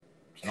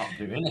Not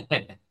doing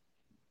it.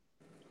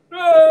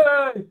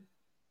 Hey!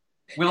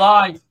 We're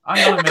live.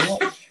 Hang on a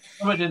minute.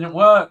 It didn't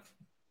work.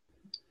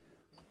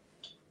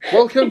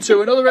 Welcome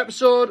to another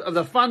episode of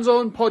the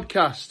Fanzone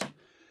Podcast.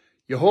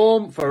 Your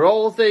home for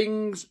all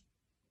things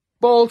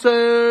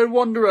Bolton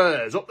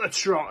Wanderers, up the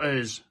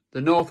Trotters,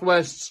 the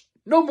Northwest's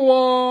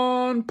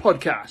 #1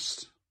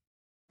 podcast.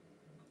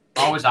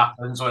 Always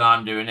happens when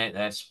I'm doing it,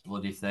 this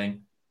bloody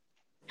thing.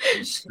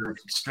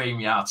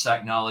 StreamYard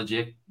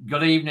technology.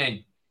 Good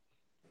evening.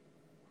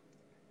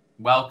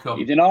 Welcome.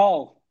 Evening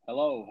all.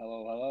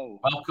 Hello.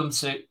 Welcome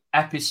to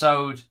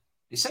episode,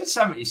 it says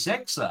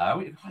 76 there.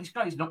 He's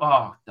got his number.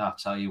 Oh, I'll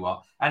tell you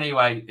what.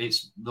 Anyway,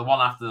 it's the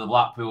one after the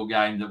Blackpool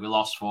game that we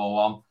lost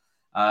 4-1.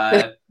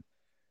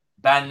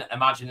 Ben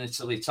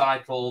imaginatively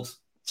titled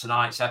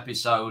tonight's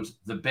episode,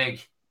 The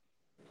Big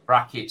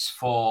Brackets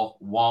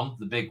 4-1,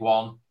 the big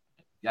one.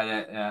 Get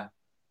it? Yeah.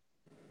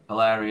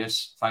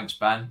 Hilarious. Thanks,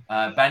 Ben.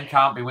 Ben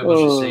can't be with us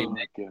this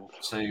evening to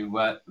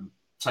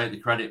take the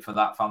credit for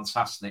that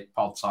fantastic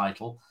pod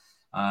title.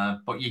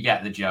 But you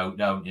get the joke,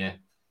 don't you?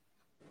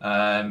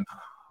 Yeah,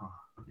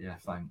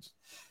 thanks.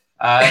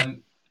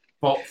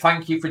 But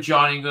thank you for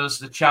joining us.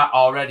 The chat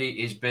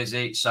already is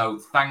busy, so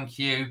thank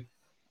you.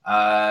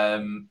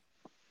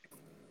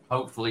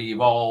 Hopefully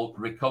you've all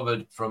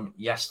recovered from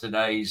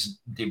yesterday's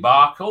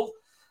debacle.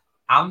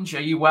 Ange,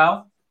 are you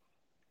well?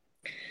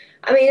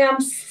 I mean, I'm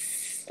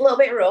a little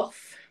bit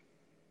rough.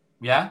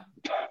 Yeah?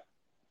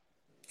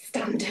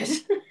 Standard.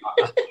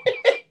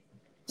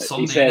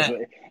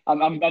 Sunday,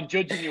 I'm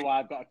judging you.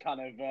 I've got a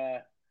kind of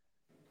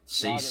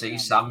CC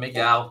San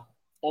Miguel.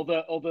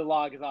 Other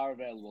lagers are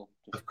available.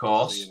 Of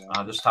course. So you know.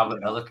 I'll just have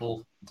a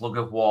little glug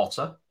of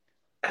water.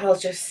 I'll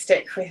just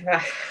stick with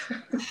that.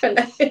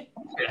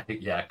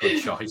 Yeah,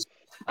 good choice.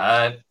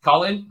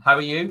 Colin, how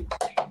are you?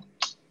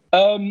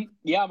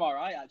 Yeah, I'm all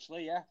right,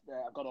 actually. Yeah,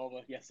 I got over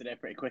yesterday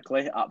pretty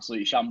quickly.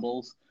 Absolutely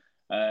shambles.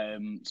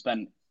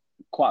 Spent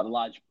quite a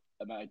large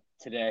amount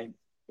today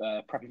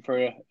prepping for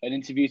an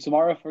interview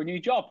tomorrow for a new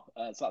job.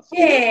 So that's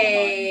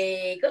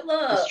yay! Good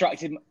luck.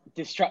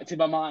 Distracted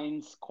my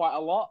mind quite a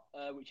lot,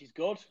 which is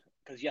good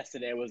because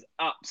yesterday was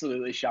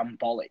absolutely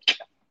shambolic.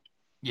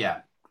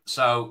 Yeah.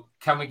 So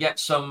can we get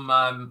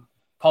some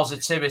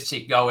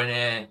positivity going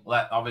here?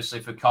 Obviously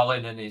for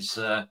Colin and his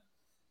the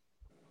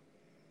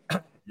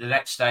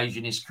next stage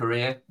in his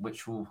career,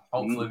 which will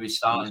hopefully be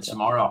starting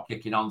tomorrow or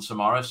kicking on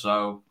tomorrow.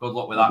 So good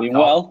luck with that. Doing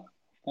well.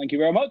 Thank you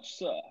very much,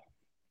 sir.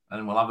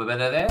 And we'll have a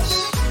bit of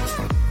this.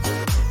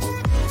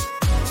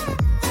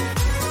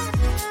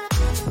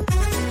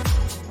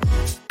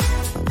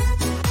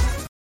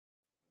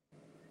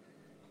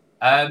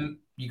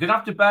 You're going to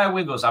have to bear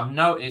with us. I've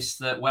noticed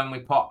that when we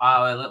put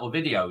our little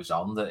videos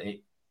on,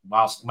 that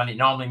when it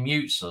normally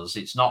mutes us,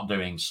 it's not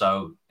doing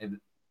so.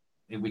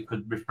 If we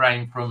could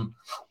refrain from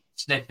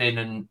sniffing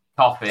and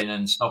coughing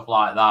and stuff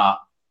like that,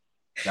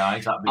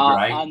 guys, that'd be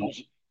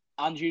great.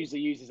 And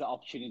usually uses that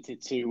opportunity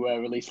to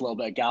release a little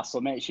bit of gas,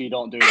 so make sure you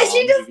don't do it.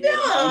 She does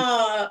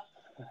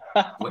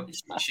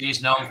not.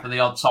 She's known for the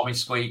odd Tommy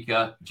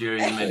squeaker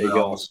during the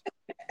mid-rolls.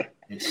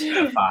 It's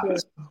a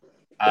fact.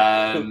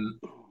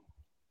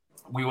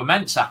 We were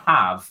meant to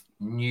have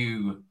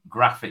new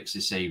graphics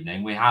this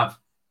evening. We have,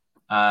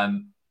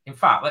 in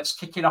fact, let's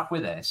kick it off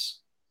with this.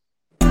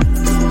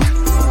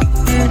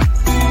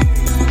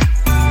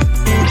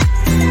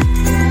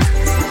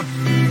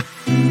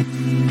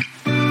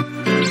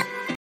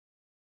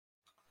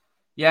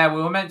 Yeah,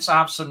 we were meant to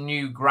have some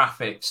new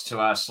graphics to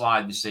our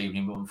slide this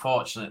evening, but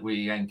unfortunately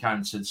we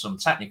encountered some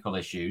technical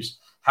issues.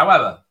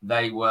 However,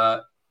 they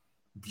were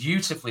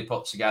beautifully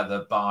put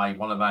together by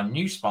one of our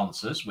new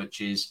sponsors,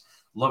 which is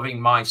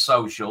Loving My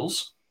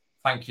Socials.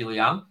 Thank you,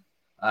 Leanne.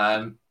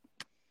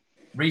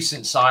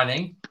 Recent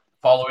signing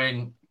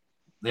following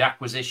the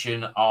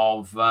acquisition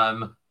of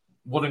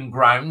Wooden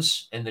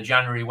Grounds in the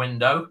January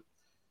window.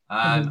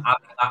 Adding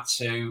that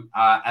to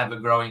our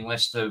ever-growing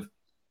list of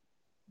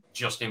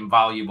just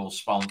invaluable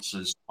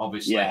sponsors,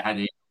 obviously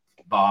headed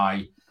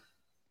by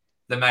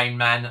the main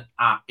men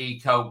at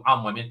Eco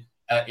and women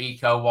at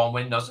Eco One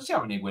Windows. Does he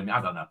have any women?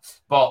 I don't know.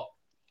 But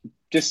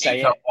just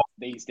say it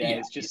these days.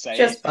 Yeah. Just say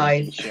just it.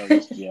 Fine.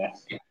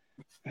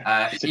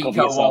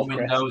 Eco One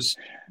Windows,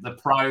 the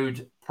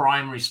proud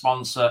primary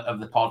sponsor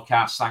of the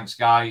podcast. Thanks,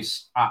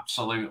 guys.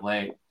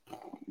 Absolutely.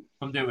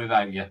 Couldn't do it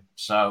without you.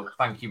 So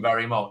thank you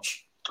very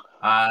much.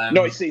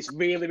 No, it's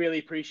really, really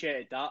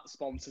appreciated that.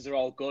 Sponsors are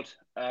all good.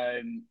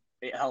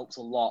 It helps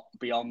a lot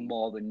beyond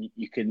more than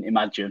you can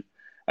imagine.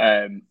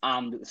 And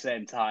at the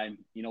same time,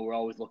 you know, we're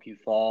always looking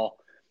for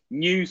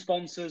new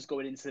sponsors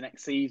going into the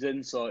next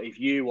season. So if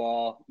you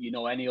or, you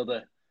know, any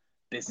other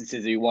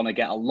businesses who want to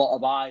get a lot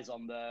of eyes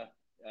on their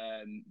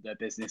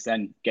business,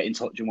 then get in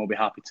touch and we'll be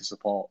happy to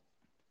support.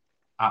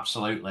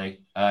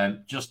 Absolutely.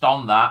 Just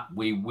on that,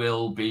 we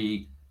will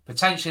be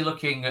potentially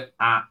looking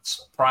at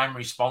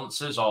primary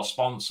sponsors or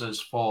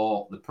sponsors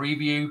for the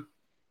preview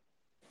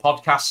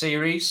podcast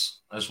series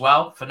as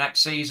well for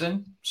next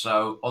season.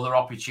 So other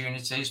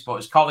opportunities. But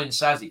as Colin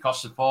says, it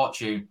costs a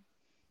fortune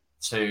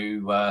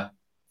to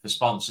for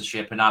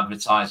sponsorship and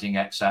advertising,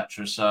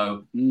 etc.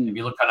 So if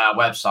you look on our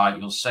website,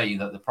 you'll see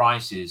that the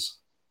prices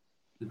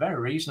are very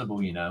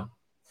reasonable, you know.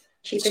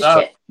 Cheap as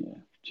chips. Yeah,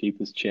 cheap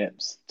as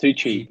chips. Too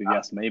cheap, if you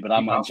ask me, but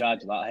I'm not in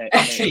charge of that.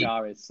 Cheap.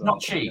 HR is, so, not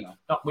cheap.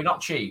 We're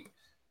not cheap.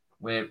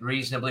 We're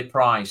reasonably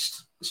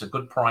priced. It's a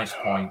good price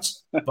point.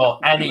 But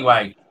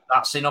anyway,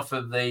 that's enough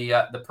of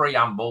the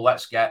preamble.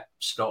 Let's get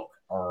stuck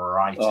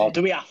right in.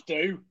 Do we have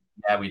to?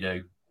 Yeah, we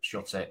do.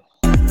 Shut it.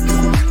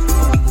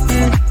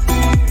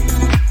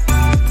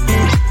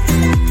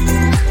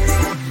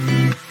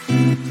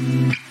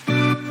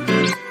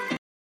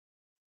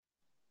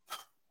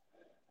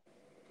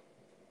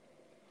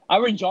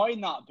 I'm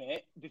enjoying that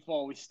bit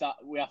before we start.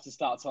 We have to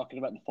start talking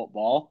about the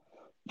football.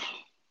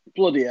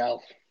 Bloody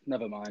hell.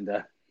 Never mind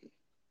her.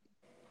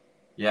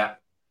 Yeah.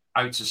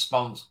 Out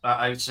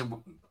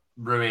to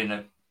ruin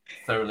a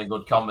thoroughly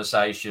good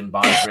conversation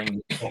by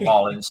bringing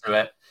football into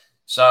it.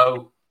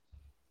 So,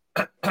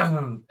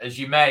 as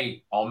you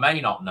may or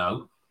may not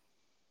know,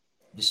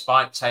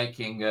 despite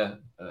taking an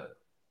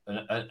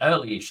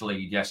early-ish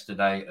lead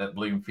yesterday at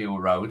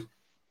Bloomfield Road,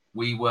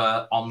 we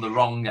were on the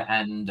wrong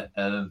end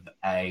of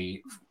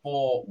a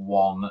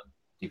 4-1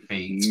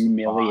 defeat.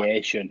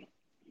 Humiliation.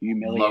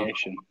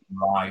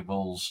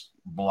 Rivals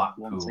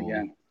Blackpool. Once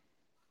again.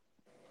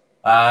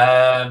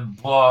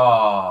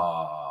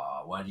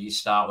 Where do you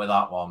start with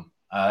that one?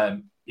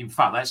 In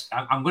fact,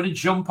 I'm going to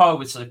jump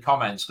over to the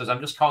comments because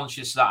I'm just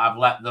conscious that I've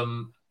let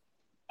them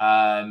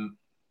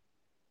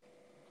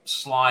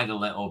slide a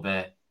little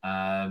bit.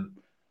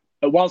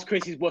 Whilst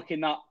Chris is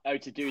working out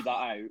to do that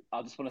out,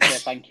 I just want to say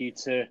thank you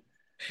to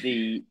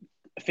the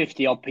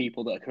 50-odd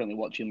people that are currently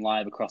watching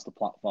live across the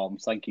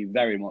platforms. Thank you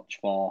very much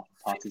for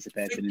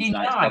participating in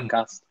tonight's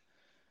podcast.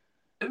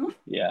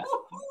 Yeah.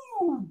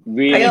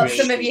 Really, I hope really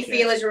some of you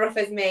feel as rough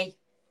as me.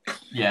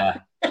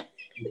 Yeah.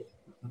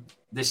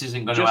 This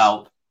isn't going to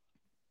help.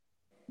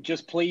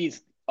 Just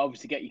please,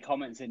 obviously, get your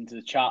comments into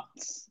the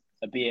chats,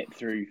 be it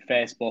through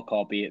Facebook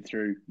or be it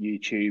through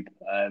YouTube.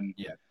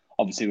 Yeah.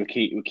 Obviously,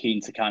 we're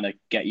keen to kind of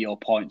get your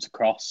points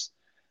across.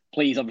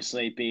 Please,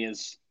 obviously, be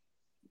as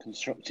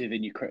constructive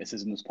in your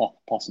criticism as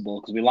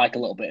possible because we like a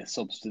little bit of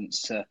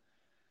substance to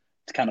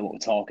kind of what we're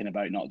talking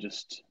about, not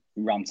just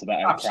rant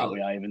about how crap we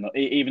are,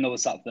 even though we're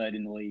sat third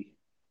in the league.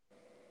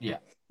 Yeah,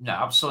 no,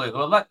 absolutely.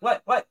 Well,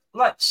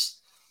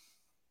 let's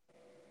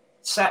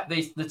set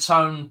the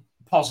tone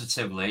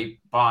positively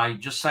by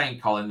just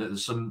saying, Colin, that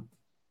there's some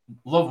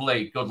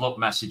lovely good luck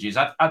messages.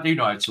 I do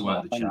know how to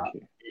work the chat.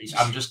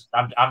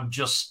 I'm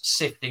just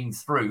sifting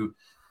through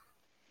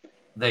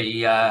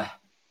the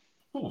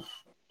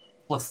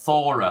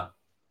plethora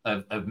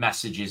of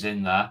messages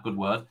in there. Good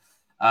word.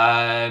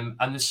 And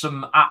there's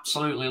some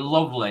absolutely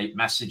lovely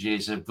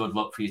messages of good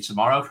luck for you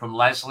tomorrow from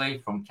Leslie,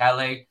 from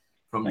Kelly,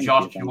 from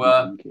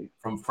Joshua,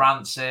 from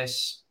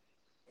Francis.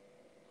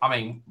 I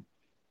mean,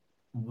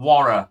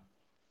 what a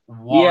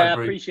group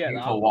appreciate of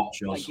people that.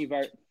 watch us.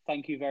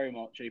 Thank you very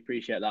much. I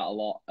appreciate that a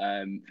lot.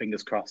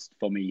 Fingers crossed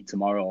for me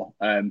tomorrow.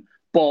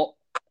 But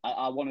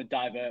I want to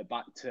divert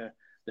back to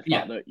the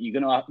fact that you're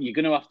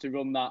gonna have to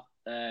run that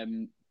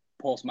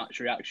post-match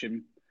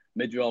reaction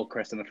mid-roll,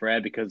 Chris. I'm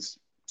afraid because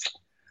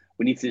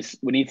we need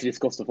to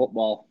discuss the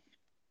football.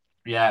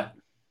 Yeah,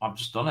 I've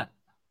just done it.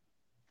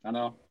 I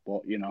know,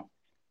 but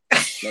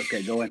let's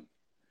get going.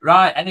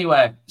 Right.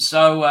 Anyway,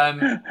 so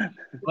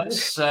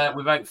let's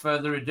without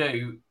further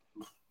ado,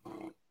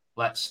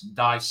 let's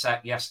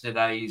dissect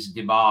yesterday's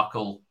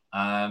debacle.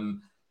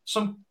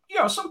 Some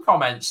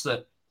comments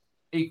that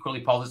equally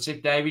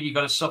positive. David, you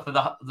got to suffer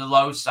the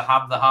lows to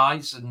have the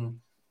highs,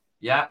 and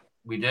yeah,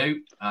 we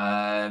do. Is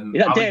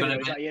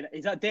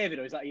that David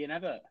or is that Ian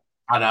Everett?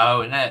 I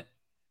know, isn't it?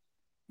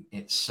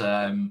 It's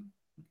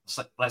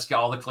let's get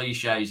all the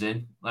cliches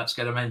in. Let's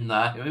get them in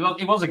there.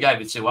 It was a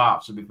game of two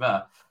halves, to be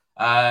fair.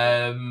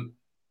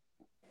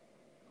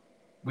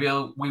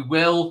 We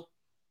will,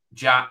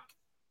 Jack.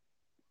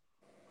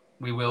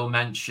 We will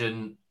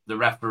mention the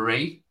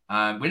referee.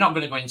 We're not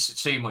going to go into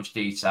too much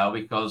detail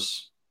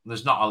because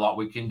there's not a lot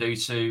we can do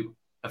to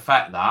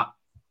affect that.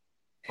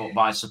 But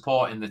by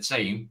supporting the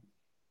team,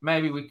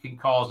 maybe we can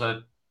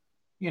cause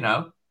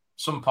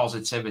some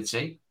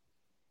positivity,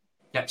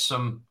 get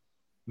some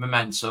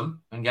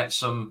momentum, and get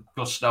some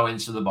gusto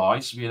into the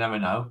boys. You never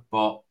know.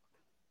 But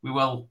we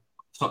will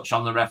touch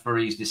on the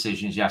referee's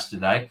decisions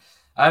yesterday.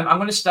 I'm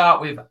going to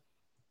start with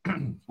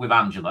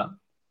Angela.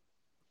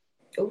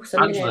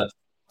 Angela,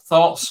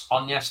 thoughts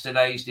on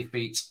yesterday's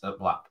defeat at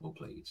Blackpool,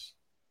 please?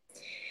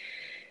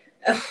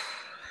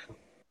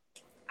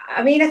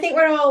 I mean, I think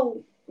we're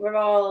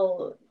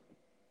all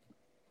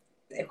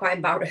quite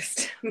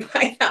embarrassed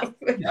by that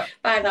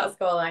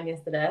scoreline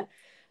yesterday.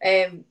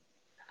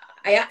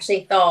 I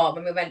actually thought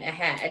when we went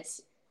ahead,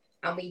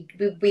 and we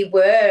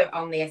were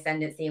on the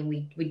ascendancy, and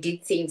we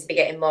did seem to be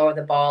getting more of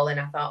the ball, and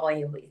I thought,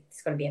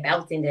 it's going to be a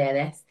belting day,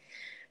 this.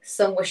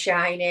 Sun was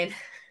shining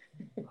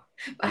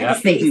by the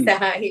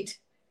seaside.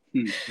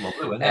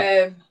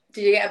 Lovely,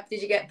 did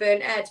you get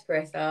burnt head,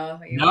 Chris? Or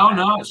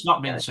no, it's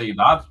not been too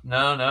bad.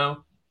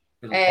 No.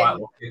 Feeling quite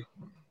lucky.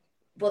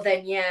 But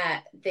then,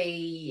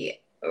 the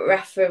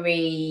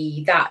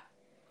referee, that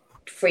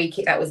free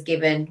kick that was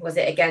given, was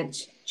it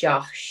against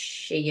Josh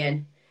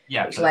Sheehan?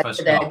 Yeah, which led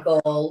to their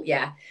goal.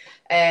 Yeah.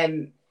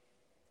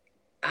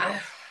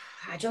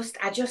 I just,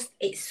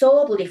 it's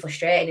so bloody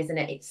frustrating, isn't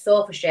it? It's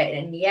so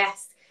frustrating. And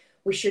yes,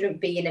 we shouldn't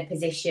be in a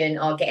position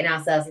or getting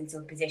ourselves into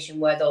a position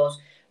where those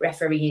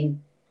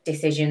refereeing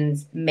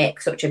decisions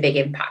make such a big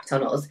impact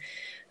on us.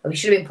 We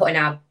should have been putting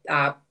our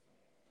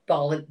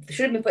ball,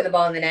 should have been putting the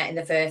ball in the net in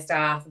the first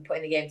half and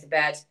putting the game to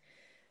bed.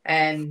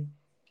 I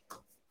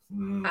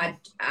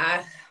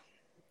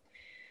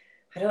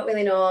don't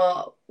really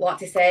know what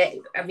to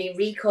say. I mean,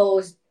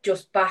 Rico's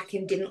just back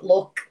and didn't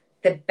look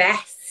the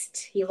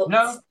best. He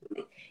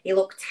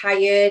looked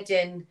tired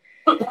and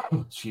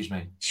excuse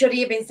me. Should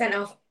he have been sent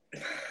off?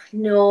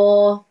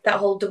 No, that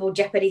whole double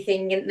jeopardy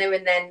thing, isn't there?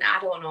 And then I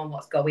don't know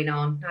what's going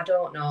on. I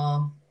don't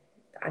know.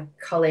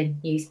 Colin,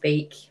 you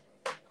speak.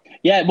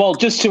 Yeah, well,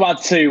 just to add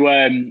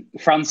to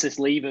Francis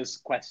Lever's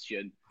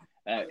question,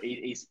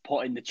 he's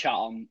put in the chat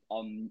on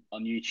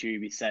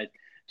YouTube. He said,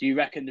 "Do you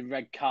reckon the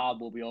red card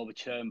will be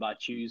overturned by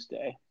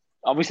Tuesday?"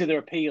 Obviously, they're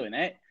appealing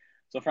it.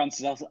 So,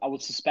 Francis, I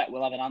would suspect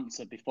we'll have an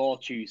answer before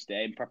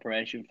Tuesday in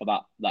preparation for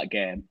that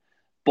game.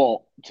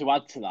 But to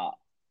add to that,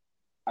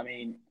 I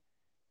mean,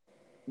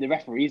 the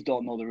referees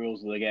don't know the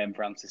rules of the game,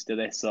 Francis, do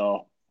they?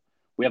 So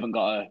we haven't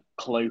got a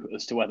clue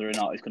as to whether or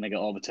not it's going to get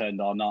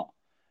overturned or not.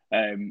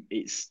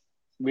 It's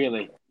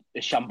really a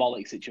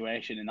shambolic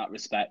situation in that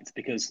respect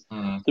because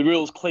the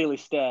rules clearly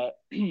state,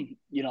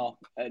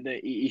 that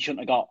he shouldn't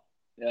have got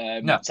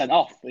sent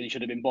off and he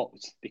should have been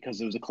booked because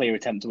there was a clear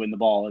attempt to win the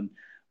ball. And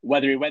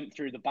whether he went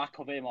through the back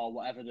of him or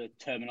whatever the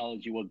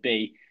terminology would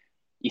be,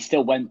 he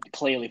still went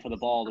clearly for the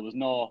ball. There was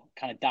no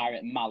kind of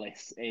direct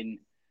malice in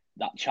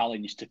that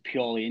challenge to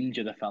purely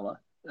injure the fella.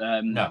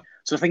 No.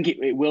 So I think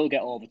it will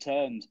get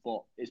overturned,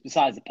 but it's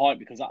besides the point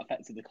because that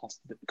affected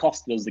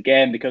costed us the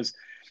game. Because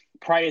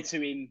prior to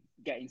him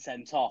getting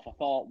sent off, I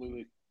thought we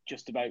were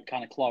just about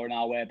kind of clawing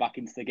our way back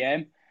into the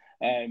game,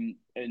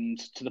 and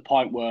to the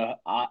point where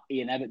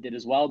Ian Evatt did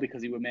as well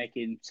because he were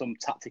making some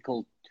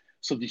tactical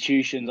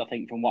substitutions. I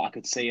think from what I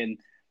could see, and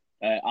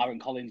Aaron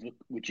Collins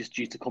were just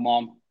due to come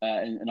on,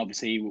 and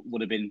obviously he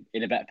would have been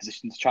in a better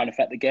position to try and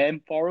affect the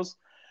game for us.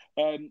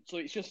 So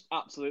it's just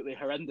absolutely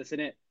horrendous, isn't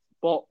it?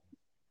 But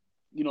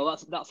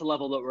that's the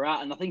level that we're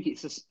at, and I think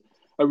it's just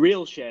a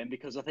real shame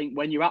because I think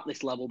when you're at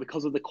this level,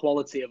 because of the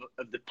quality of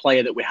the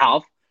player that we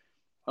have,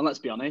 and let's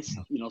be honest,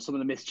 some of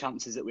the missed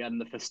chances that we had in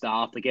the first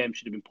half, the game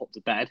should have been put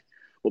to bed.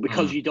 But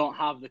because you don't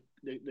have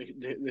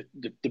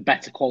the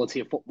better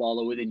quality of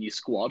footballer within your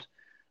squad,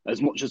 as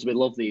much as we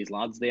love these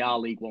lads, they are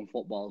League One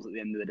footballers at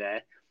the end of the day.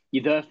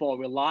 You're therefore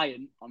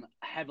reliant on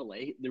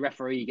heavily the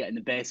referee getting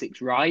the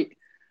basics right.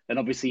 And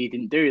obviously he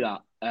didn't do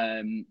that.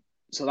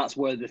 So that's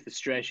where the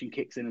frustration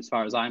kicks in as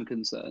far as I'm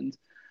concerned.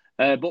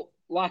 But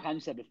like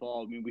Ange said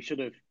before, I mean, we should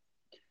have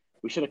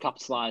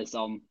capitalised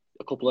on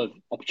a couple of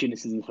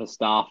opportunities in the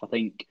first half. I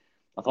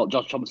thought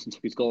Josh Thompson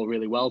took his goal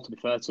really well, to be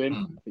fair to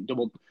him. I think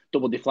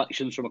double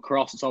deflections from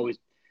across. It's always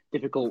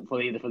difficult for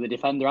the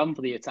defender and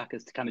for the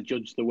attackers to kind of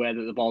judge the way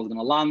that the ball's going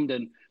to land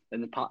and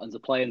the patterns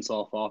of play and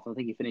so forth. I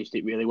think he finished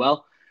it really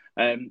well.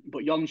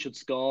 But Jon should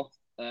score.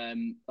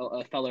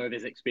 A fella of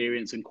his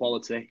experience and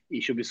quality,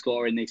 he should be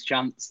scoring this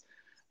chance.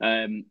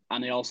 And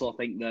I also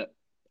think that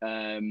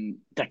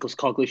Declan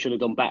Cogley should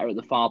have done better at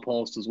the far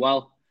post as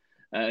well.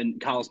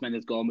 And Carlos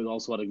Mendes-Gomez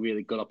also had a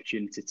really good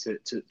opportunity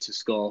to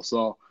score.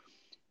 So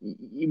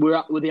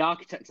we're the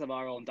architects of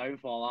our own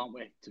downfall, aren't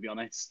we, to be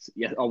honest?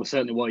 Yeah, or we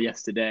certainly were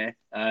yesterday.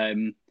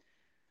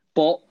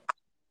 But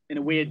in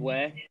a weird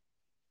way,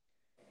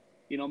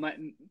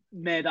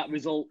 may that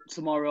result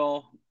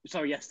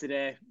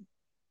yesterday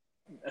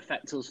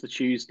affect us for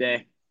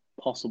Tuesday?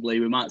 Possibly.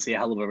 We might see a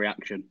hell of a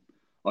reaction,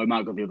 or we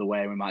might go the other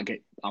way and we might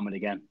get hammered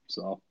again.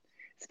 So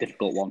it's a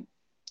difficult one.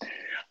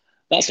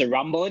 That's a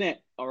ramble, isn't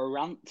it? Or a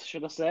rant,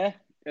 should I say?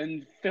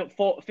 And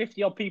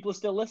 50 odd people are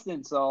still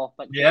listening. So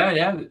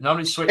yeah.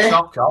 Nobody's switched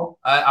off, Cole.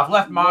 I've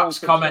left Mark's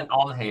comment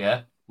on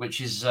here,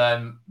 which is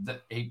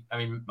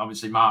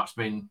obviously Mark's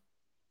been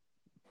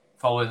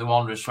following the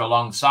Wanderers for a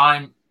long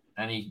time,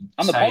 and the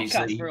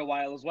podcast for a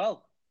while as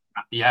well.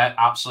 Yeah,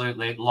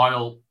 absolutely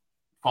loyal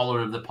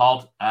follower of the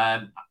pod.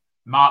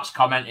 Mark's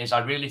comment is, I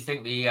really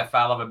think the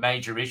EFL have a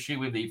major issue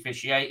with the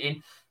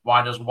officiating.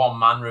 Why does one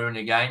man ruin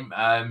a game?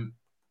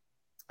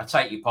 I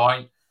take your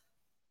point.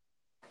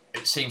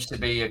 It seems to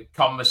be a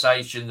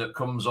conversation that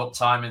comes up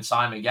time and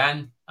time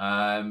again.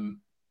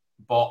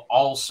 But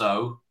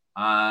also,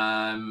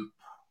 I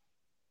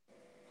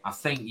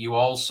think you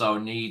also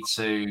need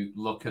to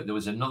look at, there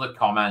was another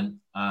comment.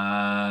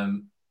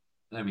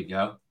 There we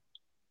go.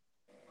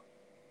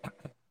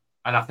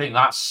 And I think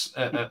that's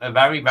a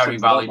very, very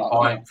valid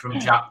point from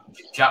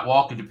Jack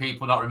Walker. Do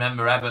people not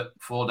remember Evatt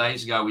 4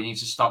 days ago? We need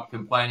to stop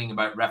complaining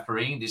about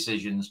refereeing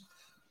decisions.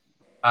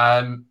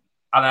 And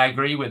I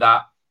agree with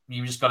that.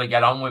 You just got to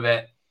get on with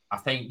it. I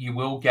think you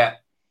will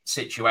get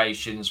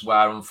situations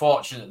where,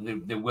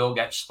 unfortunately, they will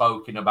get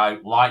spoken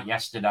about, like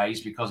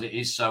yesterday's, because it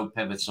is so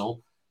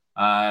pivotal.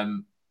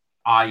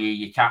 i.e.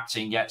 your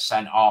captain gets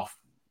sent off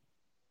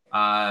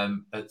at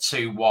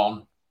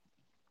 2-1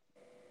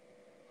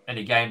 in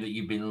a game that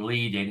you've been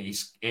leading,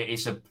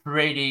 it's a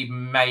pretty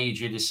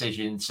major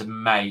decision to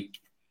make,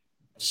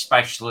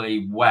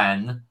 especially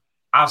when,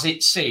 as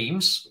it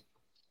seems,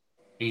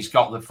 he's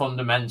got the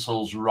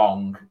fundamentals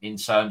wrong in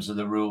terms of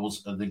the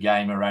rules of the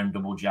game around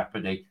double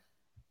jeopardy,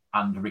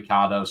 and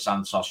Ricardo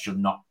Santos should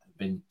not have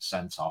been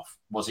sent off.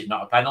 Was it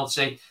not a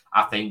penalty?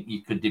 I think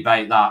you could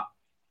debate that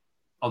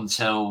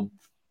until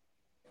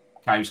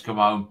cows come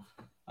home.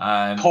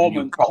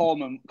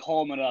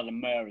 Coleman had a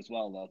mare as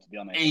well, though, to be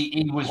honest.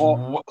 He was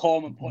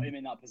Coleman put him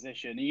in that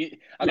position.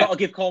 I got to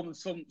give Coleman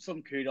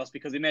some kudos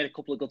because he made a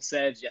couple of good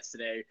saves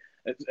yesterday.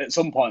 At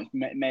some point,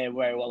 may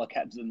very well have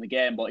kept us in the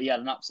game, but he had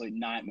an absolute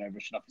nightmare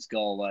rushing off his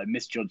goal.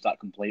 Misjudged that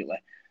completely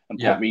and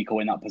put Rico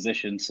in that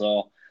position.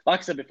 So,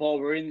 like I said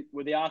before,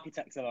 we're the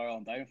architects of our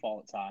own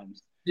downfall at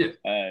times. Yeah.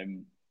 I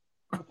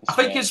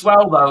think as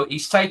well, though,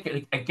 he's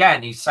taken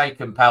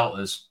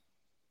pelters,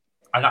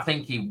 and I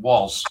think he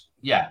was,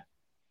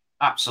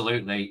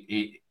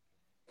 absolutely.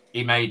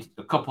 He made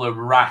a couple of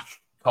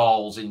rash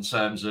calls in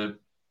terms of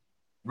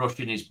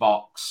rushing his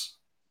box,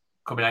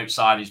 coming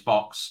outside his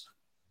box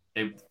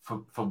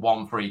for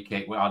one free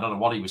kick. I don't know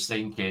what he was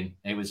thinking.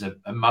 It was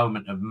a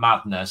moment of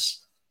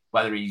madness.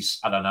 Whether he's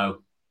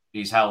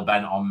hell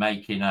bent on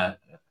making a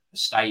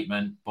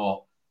statement,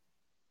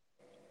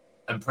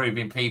 and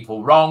proving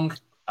people wrong.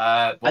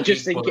 I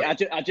just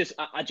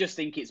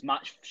think it's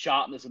match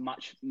sharpness and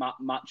match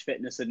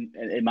fitness, and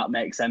it might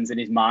make sense in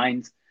his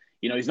mind.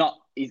 You know,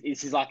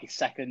 this is like his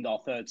second or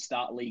third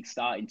league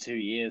start in 2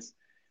 years.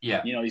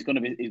 Yeah. You know, he's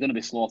gonna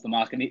be slow off the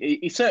mark, and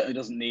he certainly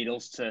doesn't need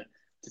us to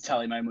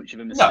tell him how much of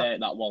a mistake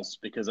that was,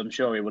 because I'm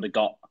sure he would have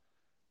got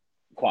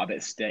quite a bit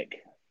of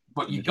stick.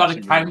 But you've got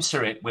to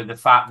counter it with the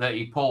fact that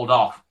he pulled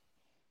off.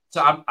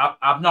 So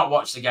I've not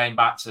watched the game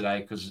back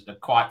today because,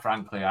 quite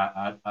frankly,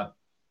 I'd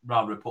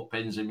rather put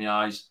pins in my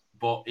eyes.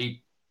 But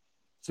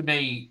to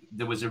me,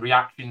 there was a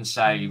reaction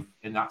save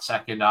in that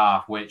second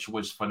half, which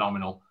was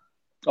phenomenal.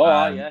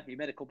 Oh, he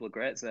made a couple of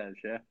great saves,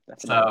 definitely.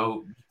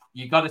 So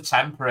you got to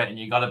temper it and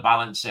you got to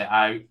balance it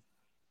out.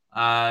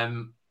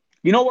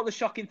 You know what the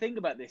shocking thing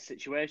about this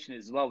situation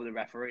is as well with the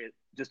referee?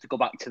 Just to go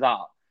back to that,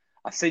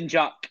 I've seen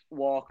Jack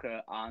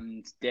Walker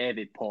and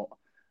David put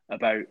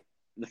about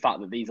the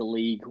fact that these are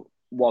League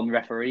One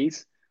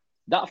referees.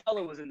 That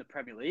fellow was in the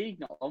Premier League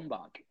not long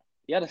back.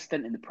 He had a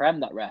stint in the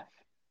Prem, that ref.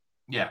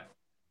 Yeah.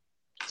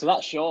 So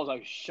that shows how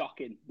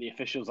shocking the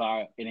officials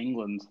are in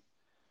England.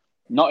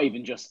 Not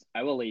even just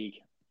our league.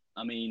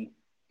 I mean,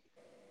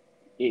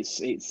 it's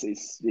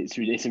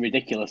a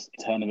ridiculous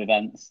turn of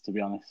events, to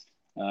be honest.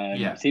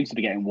 It seems to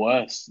be getting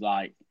worse.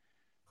 Like,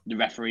 the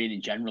refereeing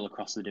in general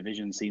across the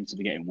division seems to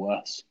be getting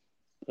worse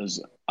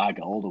as I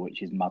get older,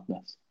 which is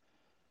madness.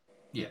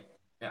 Yeah,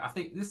 I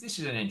think this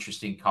is an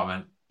interesting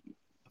comment.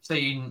 I've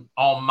seen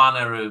all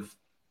manner of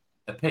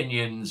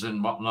opinions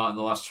and whatnot in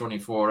the last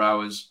 24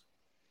 hours.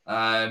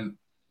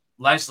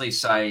 Leslie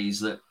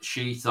says that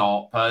she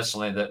thought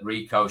personally that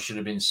Rico should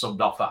have been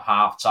subbed off at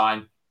half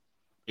time.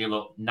 He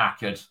looked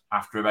knackered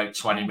after about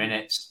 20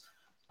 minutes,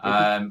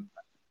 and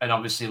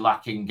obviously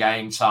lacking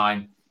game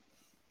time.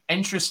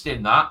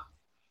 Interesting that.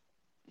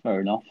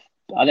 Fair enough.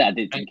 I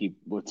did think he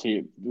were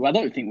too. I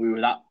don't think we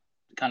were that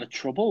kind of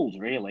troubled,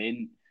 really.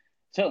 And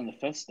certainly in the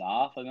first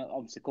half, and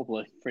obviously a couple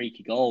of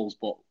freaky goals,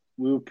 but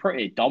we were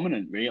pretty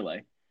dominant,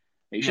 really.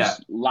 It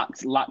just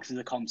lacks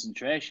the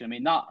concentration. I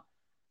mean,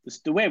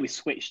 the way we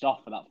switched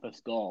off for that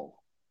first goal,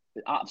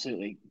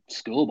 absolutely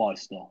schoolboy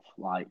stuff,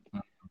 like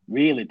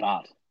really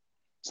bad.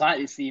 It's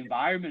like it's the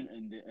environment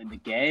and the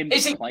game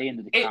they're playing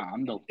that they can't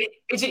handle.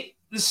 Is it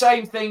the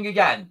same thing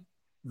again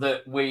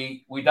that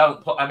we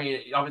don't put? I mean,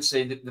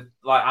 obviously,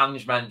 like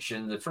Ange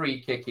mentioned, the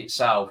free kick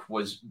itself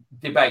was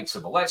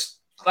debatable. Let's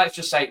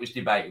just say it was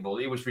debatable.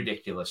 It was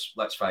ridiculous.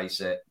 Let's face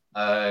it.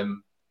 Were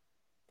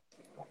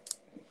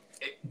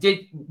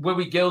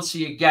we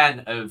guilty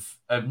again of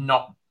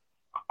not?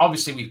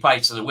 Obviously, we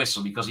played to the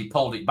whistle because he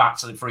pulled it back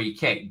to the free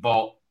kick,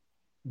 but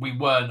we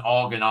weren't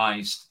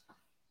organised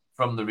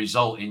from the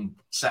resulting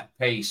set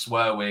piece,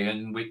 were we?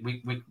 And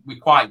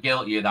we're quite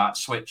guilty of that,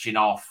 switching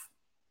off.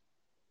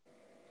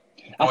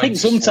 I think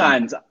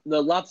sometimes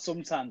the lads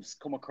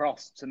come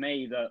across to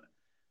me that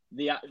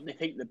they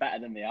think they're better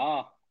than they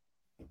are.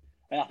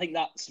 And I think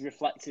that's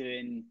reflected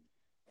in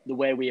the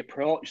way we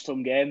approach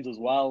some games as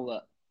well.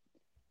 That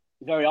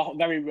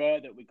very rare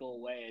that we go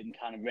away and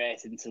kind of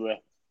race into a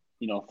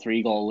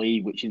 3-goal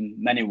lead, which in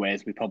many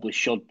ways we probably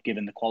should,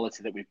 given the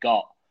quality that we've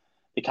got.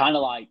 They kind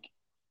of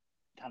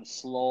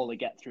slowly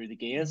get through the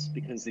gears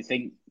because they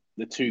think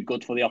they're too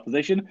good for the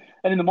opposition.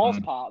 And in the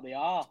most part, they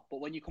are. But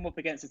when you come up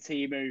against a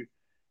team who,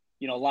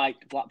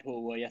 like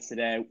Blackpool were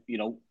yesterday,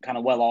 kind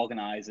of well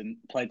organised and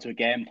played to a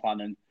game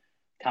plan and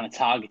kind of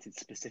targeted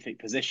specific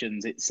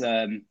positions, it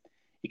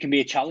can be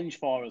a challenge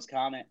for us,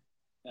 can't it?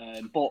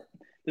 But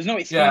there's no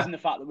excusing the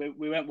fact that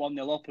we went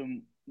 1-0 up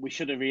and we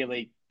should have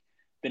really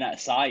been out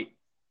of sight,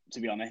 to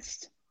be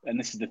honest. And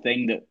this is the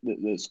thing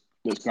that's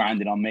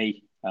grinding on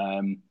me.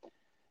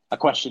 I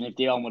question if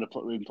Dion would have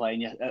been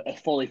playing a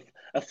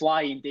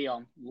flying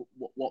Dion.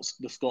 What's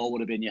the score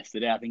would have been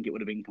yesterday? I think it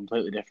would have been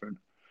completely different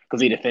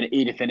because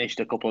he'd have finished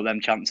a couple of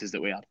them chances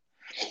that we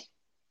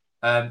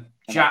had.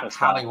 Jack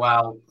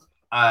Halliwell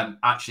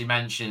actually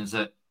mentions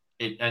that,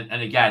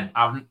 and again,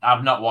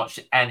 I've not watched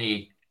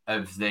any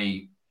of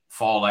the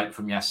fallout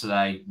from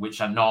yesterday,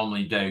 which I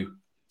normally do,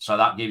 so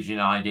that gives you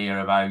an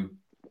idea about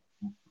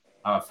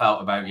how I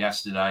felt about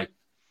yesterday.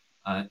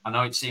 I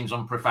know it seems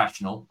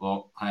unprofessional,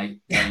 but hey,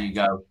 there you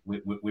go.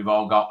 We've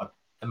all got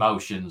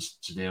emotions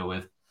to deal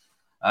with.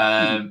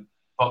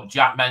 But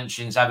Jack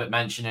Evatt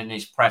mentioned in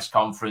his press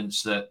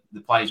conference that the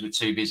players were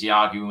too busy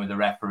arguing with the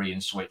referee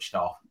and switched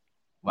off.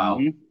 Well,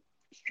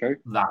 it's true.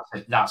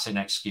 That's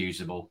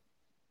inexcusable.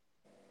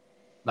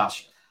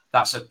 That's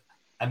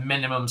a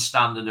minimum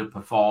standard of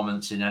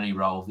performance in any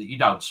role that you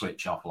don't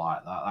switch off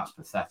like that. That's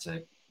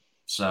pathetic.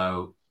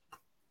 So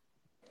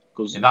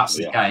if that's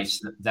the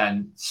case,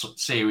 then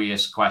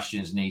serious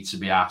questions need to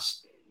be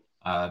asked.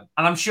 And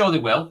I'm sure they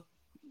will.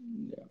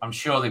 Yeah. I'm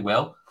sure they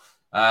will.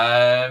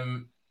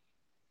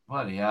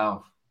 Bloody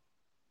hell.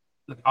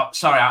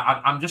 Sorry,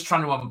 I'm just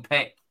trying to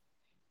unpick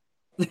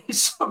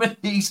some of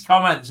these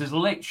comments. There's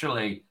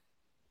literally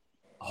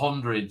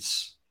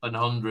hundreds and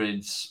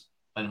hundreds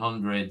and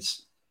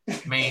hundreds.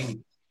 I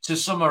mean, to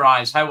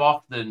summarise, how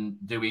often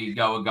do we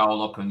go a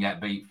goal up and get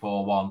beat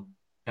 4-1?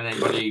 Can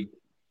anybody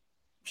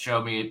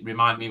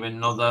remind me of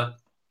another?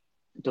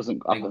 It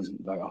doesn't happen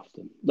very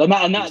often.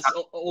 And that's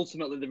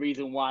ultimately the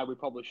reason why we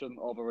probably shouldn't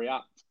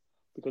overreact,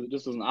 because it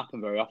just doesn't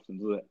happen very often,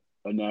 does it?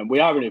 And we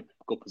are in a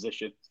good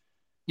position.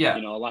 Yeah.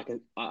 You know, like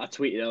I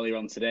tweeted earlier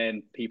on today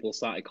and people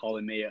started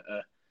calling me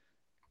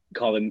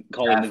calling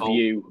the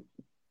View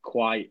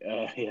quite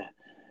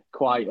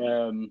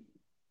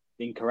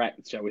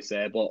incorrect, shall we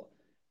say. But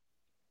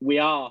we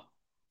are,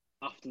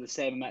 after the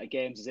same amount of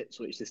games as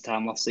Ipswich this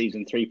time last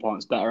season, 3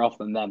 points better off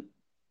than them.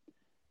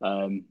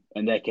 And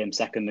they came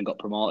second and got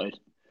promoted.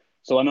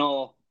 So I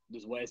know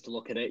there's ways to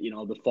look at it. You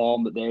know, the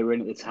form that they were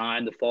in at the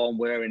time, the form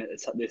we're in at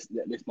this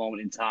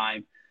moment in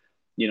time.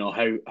 You know,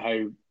 how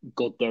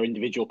good their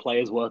individual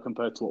players were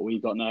compared to what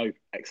we've got now,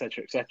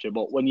 etc., etc.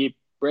 But when you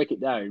break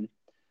it down,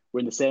 we're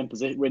in the same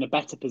position. We're in a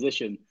better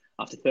position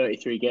after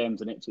 33 games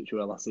than Ipswich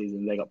were last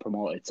season. They got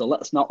promoted. So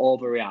let's not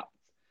overreact.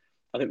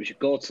 I think we should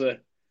go to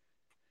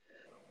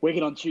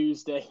Wigan on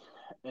Tuesday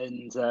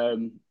and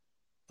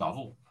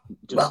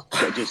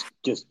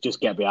just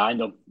get behind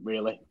them,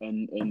 really,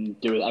 and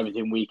do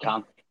everything we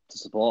can to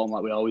support them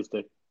like we always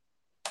do.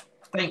 I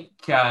think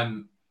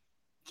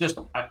just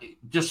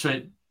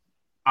for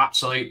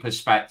absolute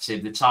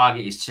perspective, the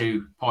target is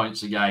 2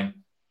 points a game.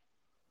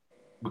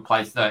 We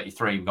played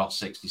 33, we got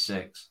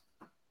 66.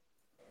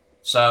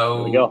 So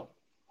there we go.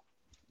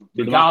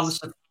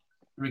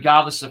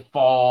 Regardless of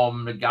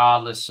form,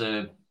 regardless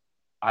of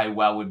how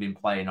well we've been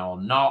playing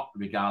or not,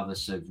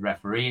 regardless of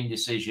refereeing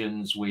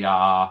decisions, we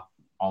are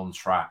on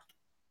track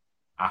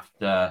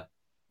after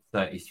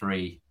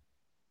 33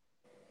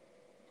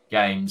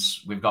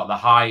 games. We've got the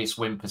highest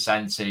win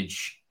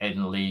percentage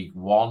in League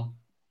One.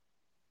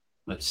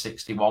 At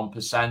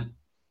 61%.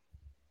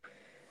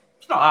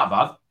 It's not that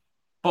bad,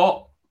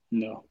 but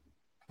no.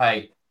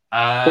 Hey,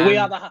 but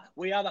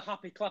we are the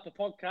Happy Clapper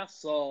podcast,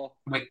 so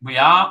we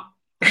are,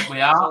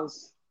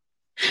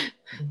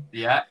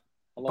 yeah.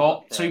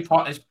 But 2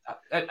 points,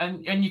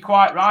 and you're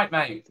quite right,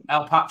 mate.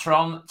 El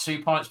Patron,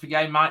 2 points per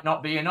game might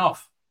not be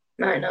enough.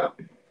 Might not.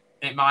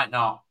 It might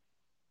not,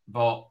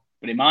 but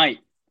it might.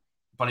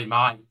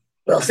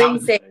 We'll soon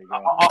see.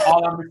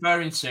 All I'm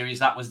referring to is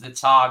that was the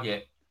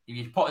target. If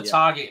you put a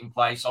target in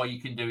place, all you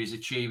can do is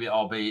achieve it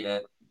or beat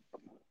it.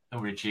 And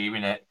we're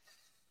achieving it.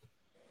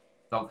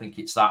 Don't think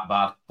it's that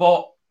bad.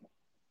 But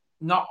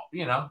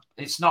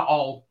it's not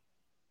all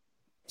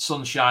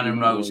sunshine and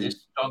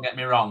roses. Don't get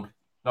me wrong.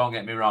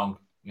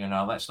 You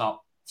know, let's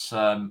not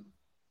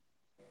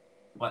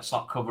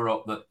cover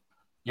up that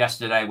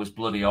yesterday was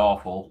bloody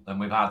awful,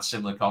 and we've had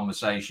similar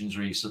conversations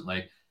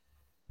recently.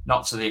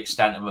 Not to the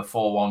extent of a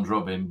 4-1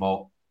 drubbing,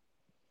 but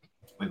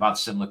we've had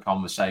similar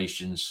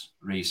conversations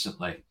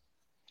recently.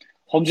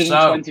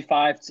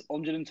 125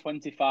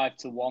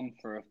 to 1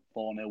 for a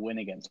 4-0 win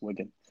against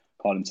Wigan,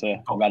 according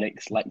to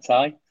Radix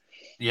Lectai.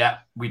 Yeah,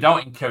 we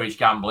don't encourage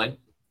gambling.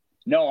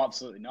 No,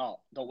 absolutely not.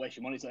 Don't waste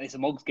your money. It's a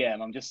mugs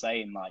game. I'm just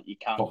saying, like, you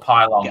can't get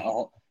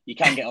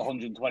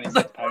 £126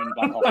 back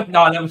off.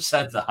 No, I never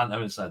said that.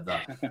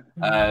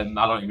 I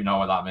don't even know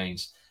what that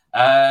means.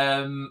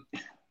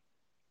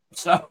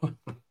 So,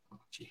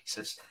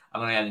 Jesus,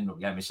 I'm going to end up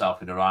getting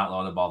myself in the right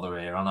load of bother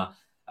here, aren't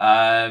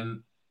I?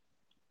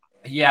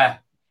 Yeah,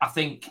 I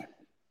think,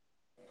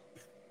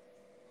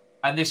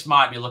 and this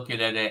might be looking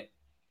at it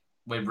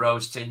with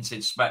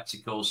rose-tinted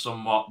spectacles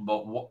somewhat,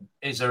 but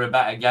is there a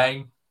better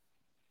game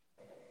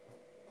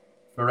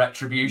for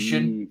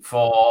retribution,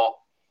 for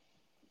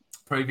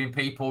proving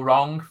people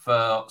wrong,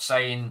 for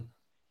saying,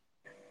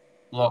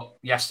 look,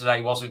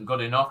 yesterday wasn't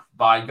good enough,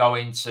 by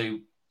going to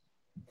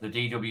the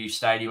DW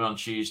Stadium on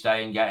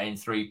Tuesday and getting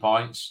 3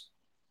 points?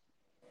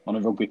 On a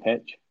rugby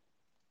pitch?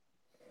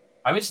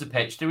 How is the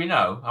pitch? Do we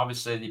know?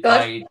 Obviously, they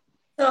played.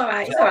 It's all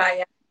right. It's all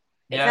right.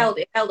 Yeah.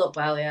 It held up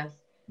well. Yeah.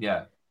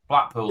 Yeah.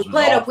 Blackpool's We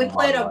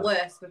played on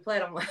worse. We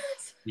played on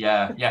worse.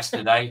 Yeah,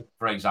 yesterday,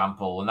 for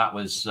example, and that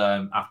was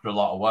after a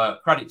lot of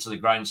work. Credit to the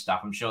ground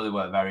staff. I'm sure they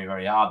worked very,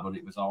 very hard, but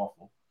it was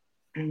awful.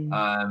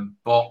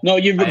 But no,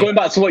 you're going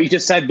back to what you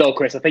just said, though,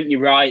 Chris. I think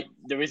you're right.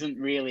 There isn't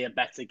really a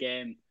better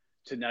game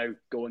to now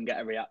go and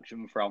get a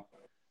reaction from.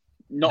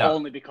 Not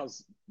only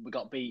because we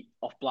got beat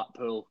off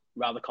Blackpool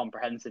rather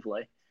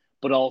comprehensively,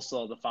 but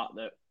also the fact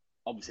that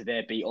obviously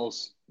they beat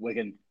us,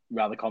 Wigan,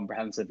 rather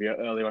comprehensively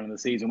earlier on in the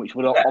season, which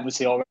would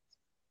obviously already.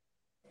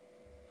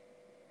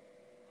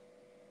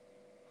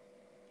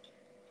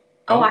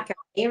 Oh, I can't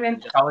hear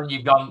him. Colin,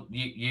 you've gone.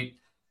 You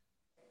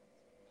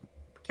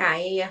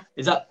can't hear you.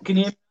 Is that? Can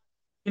you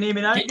hear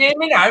me now? Can you hear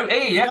me now?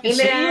 Hey, I can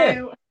see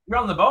you. You're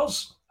on the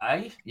buzz.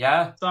 Hey,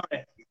 yeah.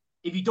 Sorry.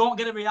 If you don't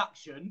get a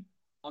reaction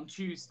on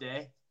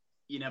Tuesday,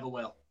 you never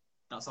will.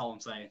 That's all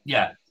I'm saying.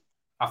 Yeah,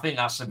 I think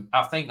that's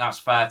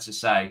fair to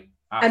say.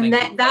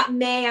 That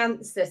may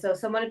answer. So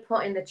someone had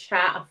put in the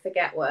chat, I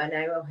forget what I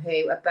know or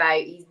who,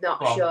 about he's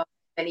not sure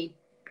any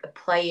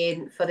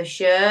playing for the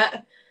shirt.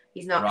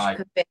 He's not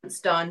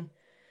convinced on.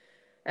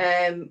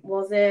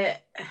 Was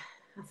it?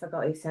 I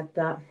forgot who said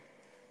that.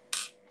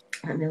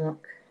 Let me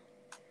look.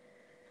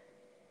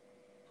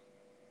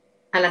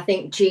 And I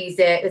think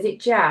Cheesy, was it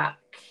Jack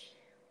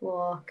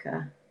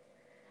Walker?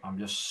 I'm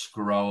just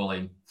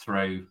scrolling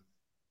through.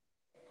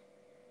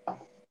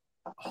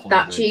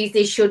 That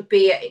Cheesy should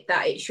be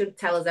that it should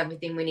tell us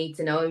everything we need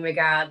to know in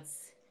regards.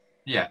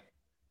 Yeah.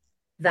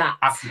 That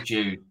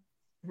attitude.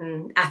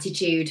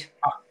 Attitude.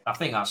 I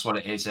think that's what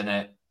it is, isn't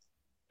it?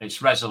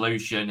 It's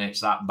resolution.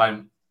 It's that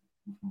bounce.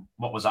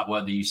 What was that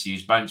word they used to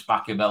use? Bounce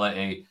back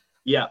ability.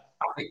 Yeah.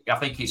 I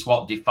think it's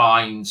what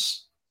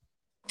defines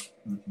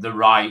the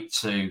right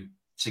to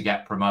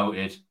get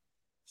promoted,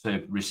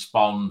 to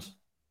respond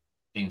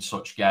in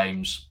such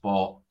games.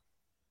 But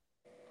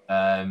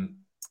I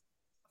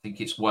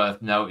think it's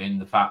worth noting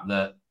the fact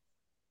that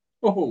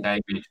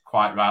David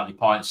quite rightly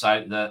points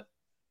out that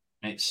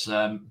it's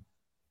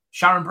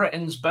Sharon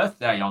Britton's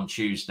birthday on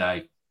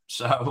Tuesday.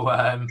 So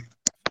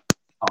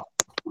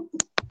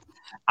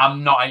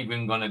I'm not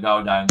even going to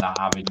go down that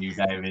avenue,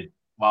 David,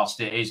 whilst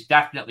it is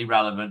definitely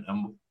relevant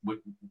and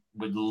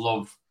would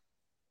love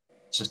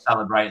to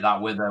celebrate that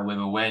with her with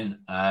a win.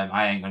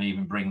 I ain't going to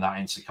even bring that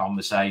into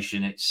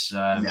conversation. It's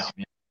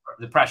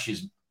the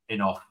pressure's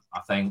enough,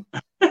 I think.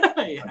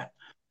 Yeah.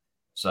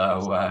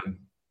 So,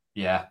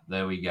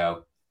 there we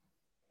go.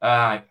 All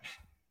right.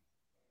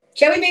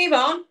 Shall we move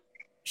on?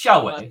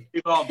 Shall we?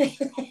 Move on.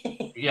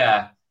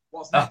 Yeah.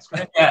 What's next,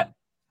 Chris? Yeah.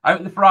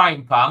 Out the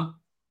frying pan.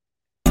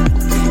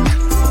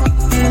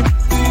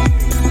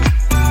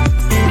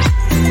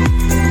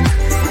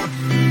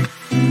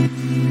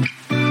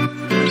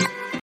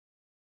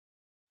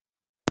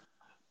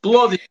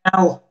 Bloody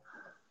hell.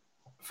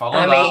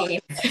 Follow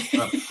that.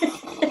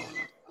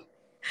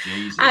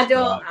 Jesus,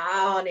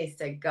 honest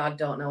to God,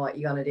 don't know what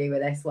you're going to do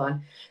with this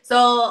one.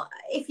 So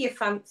if you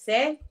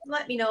fancy,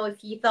 let me know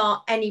if you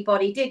thought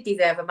anybody did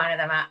deserve a man of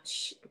the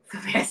match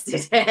from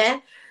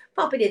yesterday.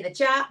 Pop it in the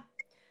chat.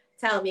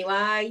 Tell me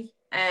why.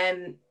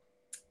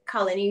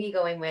 Colin, who are you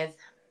going with?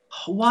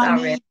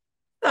 Why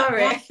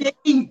Sorry.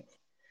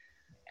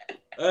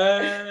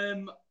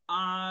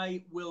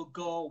 I will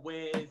go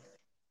with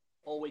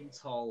Owen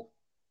Toll.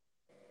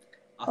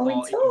 I Owen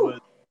thought Toll? he was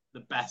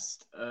the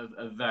best of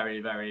a very,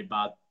 very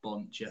bad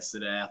bunch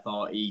yesterday. I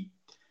thought he,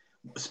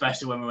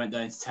 especially when we went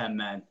down to 10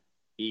 men,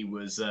 he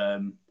was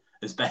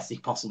as best he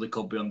possibly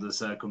could be under the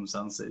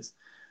circumstances.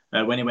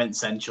 When he went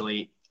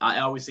centrally, I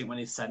always think when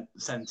he's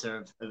centre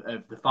of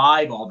the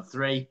 5 or the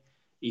 3,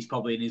 he's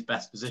probably in his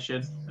best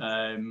position.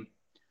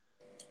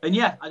 And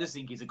yeah, I just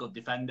think he's a good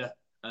defender,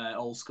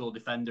 old school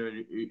defender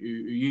who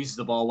uses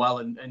the ball well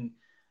and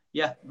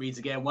yeah, reads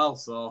the game well.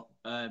 So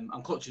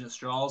I'm clutching at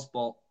straws,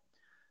 but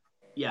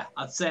yeah,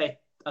 I'd say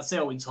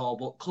Owen Toll,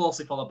 but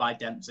closely followed by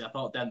Dempsey. I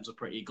thought Dempsey was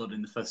pretty good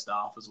in the first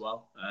half as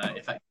well.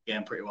 Affected the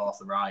game pretty well off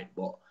the right,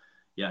 but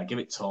yeah, give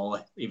it Toll,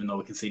 even though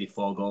we conceded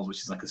 4 goals,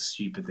 which is like a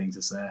stupid thing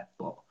to say,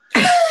 but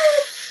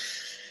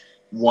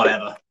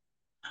whatever.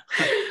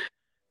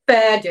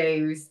 Fair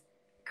dues.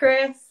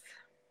 Chris?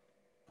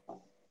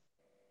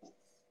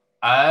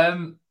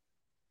 I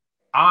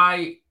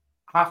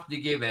have to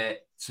give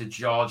it to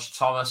George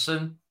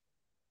Thomason.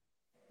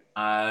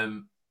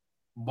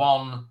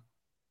 One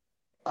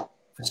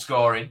for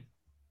scoring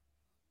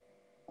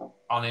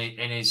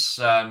in his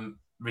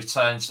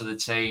return to the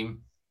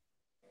team.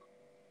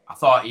 I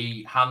thought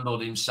he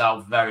handled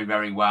himself very,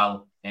 very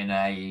well in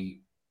a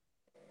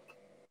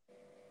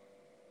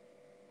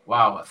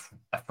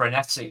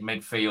frenetic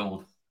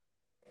midfield.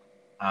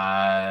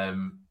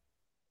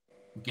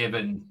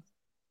 Given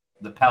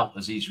the pelt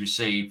as he's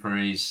received for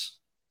his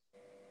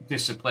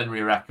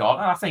disciplinary record,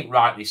 and I think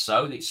rightly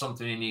so. It's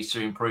something he needs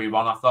to improve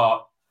on. I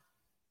thought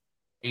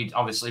he'd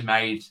obviously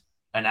made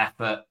an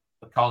effort,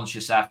 a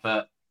conscious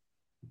effort,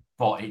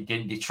 but it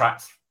didn't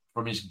detract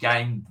from his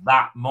game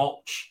that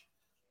much.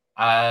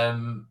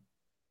 And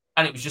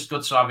and it was just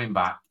good to have him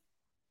back.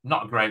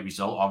 Not a great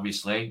result,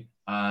 obviously,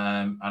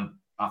 and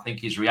I think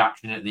his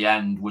reaction at the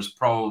end was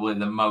probably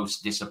the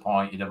most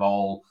disappointed of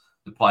all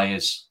the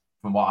players.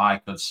 From what I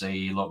could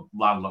see, he looked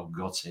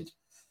gutted.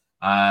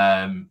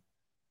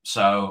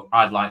 So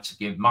I'd like to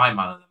give my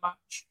man of the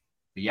match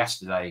for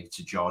yesterday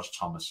to George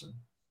Thomason.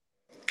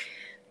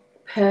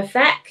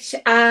 Perfect.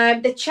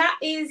 The chat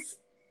is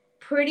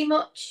pretty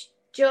much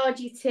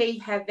Georgie T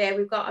heavy.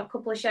 We've got a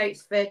couple of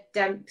shouts for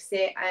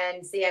Dempsey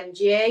and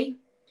CMG.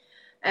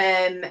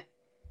 And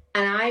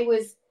I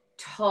was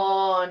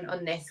torn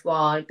on this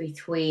one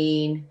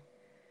between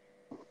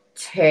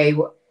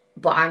two,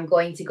 but I'm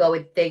going to go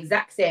with the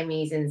exact same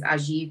reasons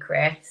as you,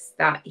 Chris,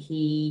 that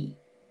he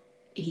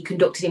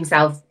conducted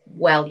himself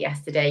well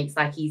yesterday. It's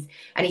like he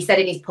said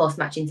in his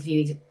post-match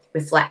interview, he's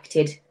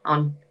reflected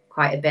on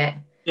quite a bit.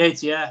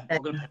 Yeah.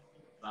 I'm going to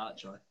that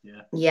actually.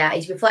 Yeah,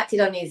 he's reflected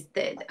on his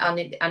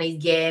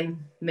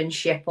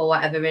gamemanship or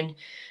whatever, and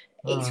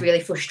it's really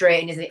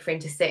frustrating, isn't it, for him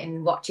to sit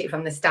and watch it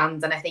from the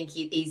stands? And I think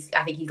he's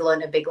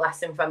learned a big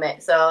lesson from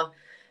it. So,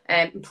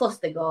 plus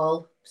the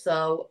goal.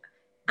 So,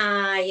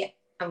 I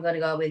am going to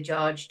go with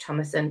George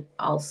Thomason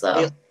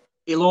also.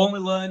 He'll only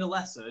learn a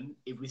lesson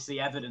if we see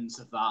evidence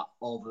of that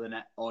over the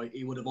net, or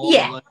he would have only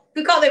learned.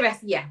 We've got the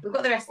rest. Yeah, we've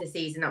got the rest of the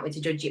season, haven't we,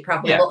 to judge it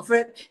properly. Yeah. But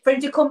for him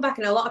to come back,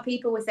 and a lot of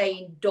people were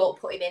saying, "Don't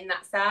put him in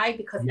that side,"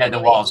 because there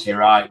was. You're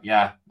right.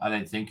 Yeah, I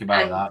didn't think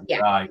about that. Yeah.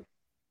 Right.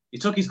 He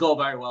took his goal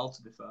very well,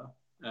 to be fair.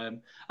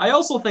 I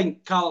also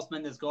think Carlos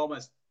Mendes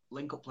Gomez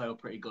link-up play were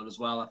pretty good as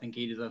well. I think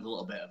he deserved a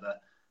little bit of a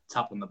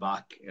tap on the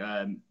back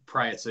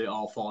prior to it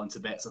all falling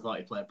to bits. I thought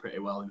he played pretty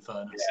well, in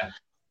fairness. Yeah.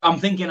 I'm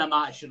thinking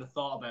I should have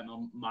thought about my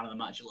man of the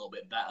match a little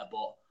bit better,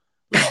 but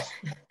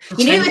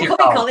you knew it was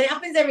coming, Colin. It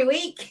happens every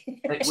week.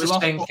 It's a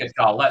stinker,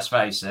 Col, let's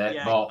face it.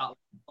 Yeah, but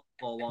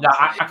no,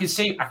 I can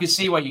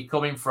see where you're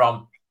coming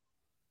from.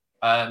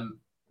 I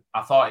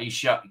thought he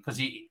shot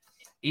because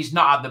he's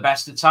not had the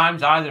best of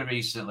times either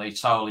recently,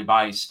 solely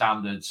by his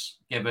standards,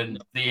 given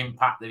the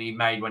impact that he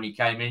made when he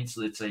came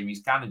into the team.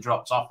 He's kind of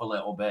dropped off a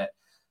little bit,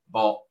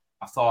 but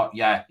I thought,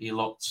 he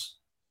looked.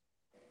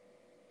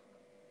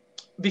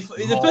 Before,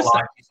 the first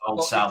like his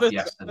old self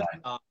yesterday.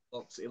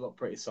 He looked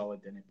pretty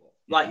solid, didn't he? But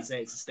like you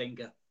say, it's a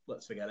stinker.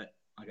 Let's forget it,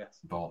 I guess.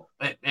 But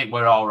it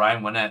were all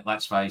round, wasn't it?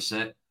 Let's face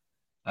it.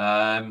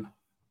 Well,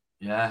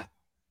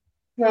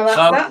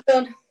 that's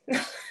done.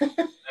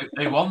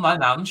 Who won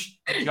then, Ange?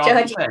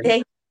 Georgie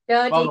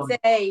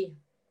T.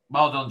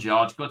 Well done,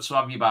 George. Good to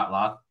have you back,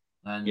 lad.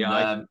 And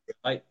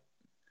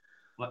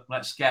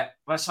let's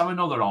have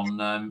another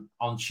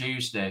on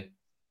Tuesday.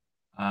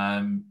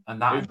 And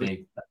that would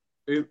be.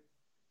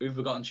 Who've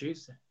we got on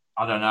Tuesday?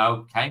 I don't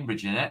know.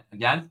 Cambridge in it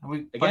again. Are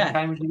we playing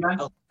Cambridge again?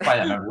 Play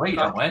them every week,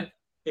 don't we?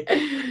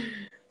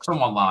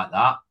 Someone like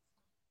that.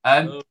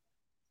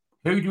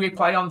 Who do we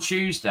play on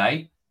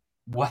Tuesday?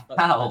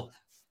 Well,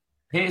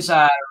 here's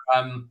our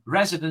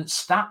resident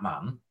stat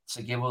man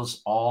to give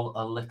us all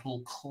a little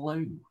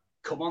clue.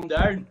 Come on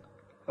down.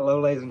 Hello,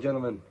 ladies and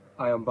gentlemen.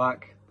 I am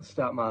back, the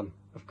stat man,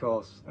 of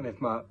course. And if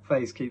my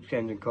face keeps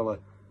changing colour,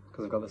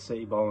 because I've got the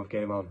City Bournemouth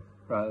game on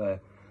right there.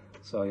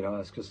 So,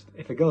 it's just,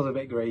 if it goes a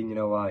bit green, you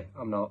know why.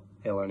 I'm not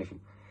ill or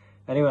anything.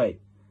 Anyway,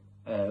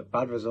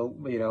 bad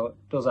result, but, it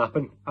does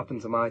happen.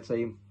 Happened to my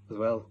team as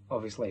well,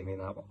 obviously.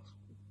 That was.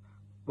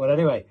 But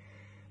anyway,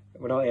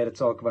 we're not here to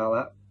talk about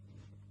that.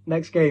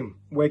 Next game,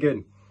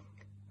 Wigan.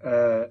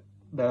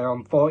 They're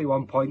on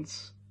 41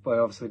 points, but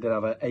obviously did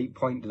have an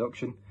 8-point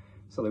deduction,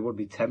 so they would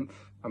be 10th.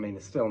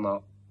 It's still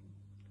not.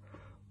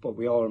 But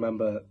we all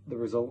remember the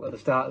result at the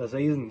start of the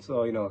season,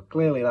 so,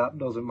 clearly that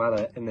doesn't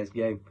matter in this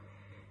game.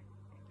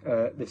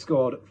 They've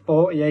scored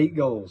 48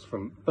 goals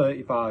from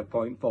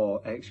 35.4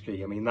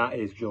 XG. That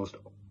is just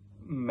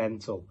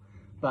mental.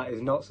 That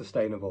is not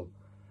sustainable.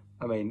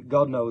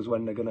 God knows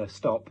when they're going to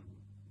stop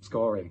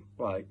scoring.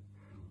 But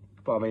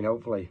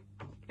hopefully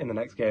in the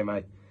next game,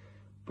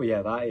 But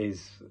yeah, that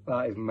is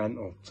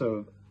mental.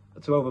 To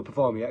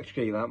overperform your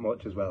XG that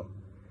much as well.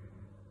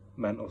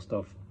 Mental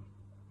stuff.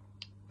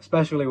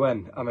 Especially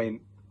when,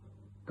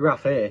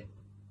 graph here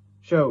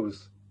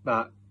shows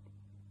that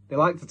they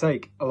like to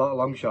take a lot of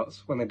long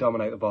shots when they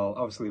dominate the ball.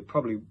 Obviously,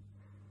 probably,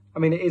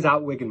 it is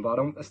out Wigan, but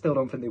I still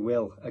don't think they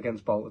will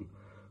against Bolton.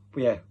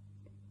 But yeah,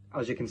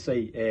 as you can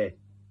see here,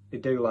 they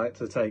do like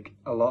to take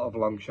a lot of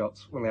long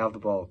shots when they have the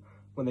ball.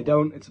 When they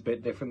don't, it's a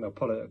bit different. They'll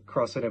put it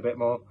across in a bit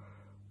more,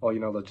 or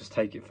they'll just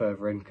take it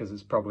further in because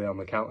it's probably on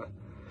the counter.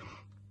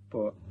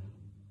 But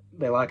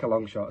they like a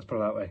long shot, let's put it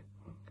that way.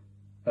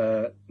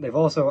 They've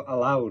also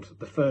allowed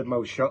the third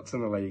most shots in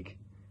the league,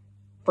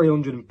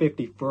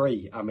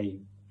 353.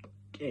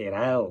 In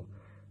hell.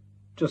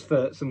 Just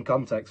for some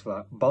context for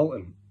that,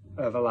 Bolton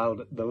have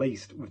allowed the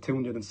least with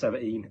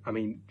 217.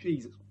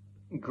 Jesus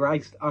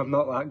Christ, I'm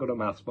not that good at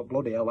maths, but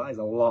bloody hell, that is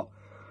a lot.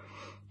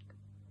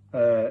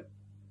 That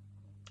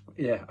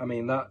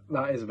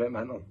is a bit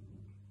mental.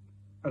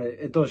 And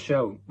it does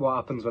show what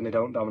happens when they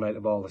don't dominate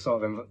the ball.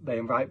 They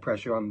invite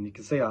pressure on. You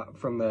can see that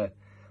from the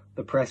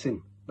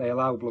pressing. They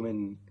allow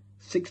blooming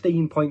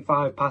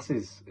 16.5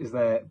 passes is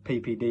their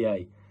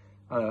PPDA.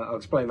 I'll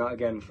explain that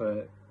again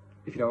for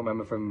if you don't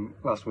remember from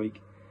last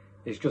week.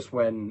 It's just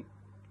when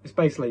it's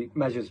basically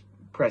measures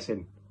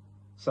pressing.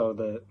 So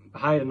the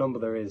higher the number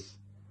there is,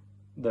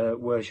 the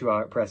worse you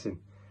are at pressing.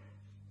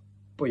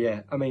 But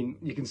yeah, I mean,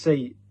 you can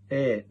see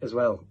here as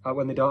well,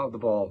 when they don't have the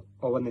ball,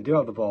 or when they do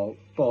have the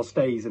ball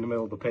stays in the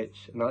middle of the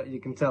pitch, and that, you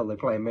can tell they're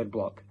playing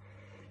mid-block.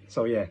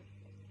 So yeah,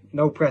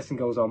 no pressing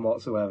goes on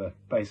whatsoever,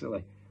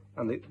 basically.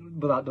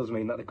 But that does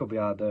mean that they could be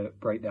hard to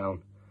break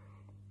down.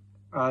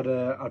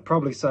 I'd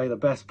probably say the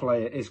best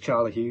player is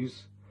Charlie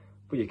Hughes,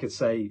 but you could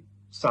say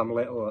Sam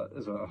Little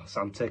as well.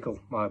 Sam Tickle,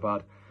 my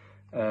bad.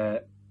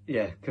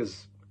 Yeah,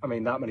 because I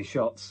mean that many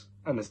shots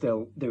and they're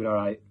still doing all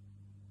right.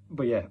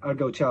 But yeah, I'd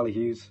go Charlie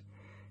Hughes.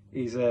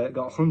 He's got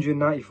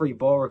 193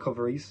 ball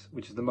recoveries,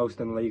 which is the most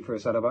in the league for a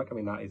centre back. I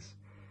mean that is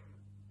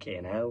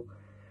fucking hell.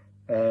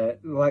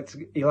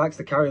 He likes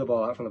to carry the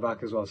ball out from the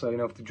back as well. So you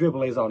know if the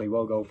dribble is on, he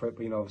will go for it.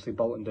 But you know obviously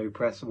Bolton do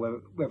press,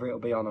 whether it'll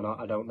be on or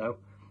not, I don't know.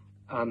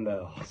 And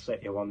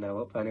set you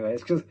 1-0 up anyway.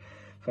 It's just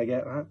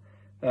forget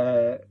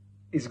that.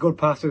 He's a good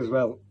passer as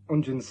well.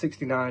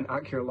 169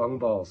 accurate long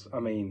balls.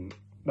 I mean,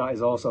 that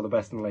is also the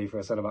best in the league for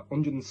a centre back.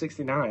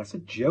 169. That's a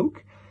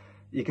joke.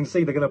 You can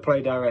see they're going to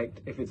play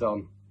direct if it's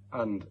on.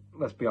 And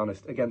let's be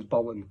honest, against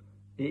Bolton,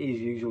 it is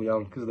usually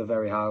on because of the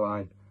very high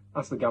line.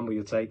 That's the gamble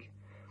you take.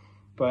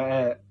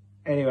 But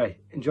anyway,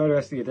 enjoy the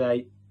rest of your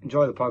day.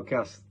 Enjoy the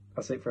podcast.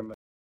 That's it from me.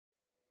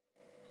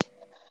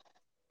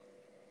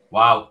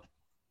 Wow.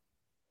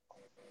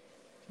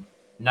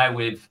 Now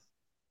with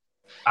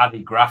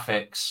added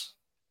graphics,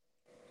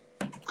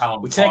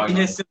 we're taking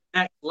this to the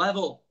next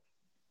level.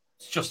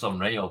 It's just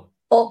unreal.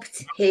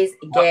 Upped his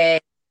game.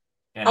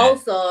 Yeah.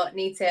 Also,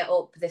 need to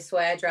up the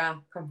swear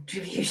jar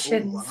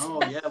contributions.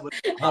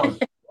 Callum.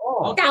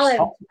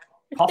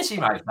 Potty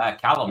mate there,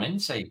 Callum,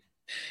 isn't he?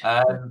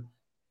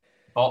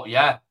 But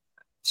yeah,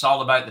 it's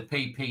all about the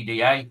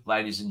PPDA,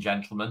 ladies and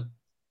gentlemen.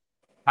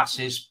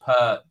 Passes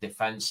per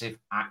defensive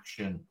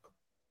action.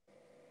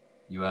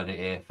 You heard it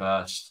here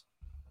first.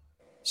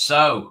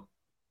 So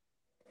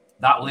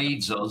that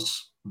leads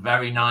us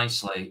very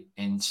nicely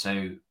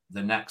into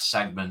the next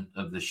segment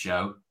of the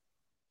show.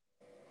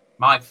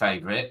 My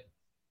favourite,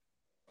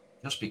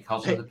 just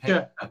because of the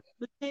picture.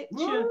 The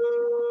picture.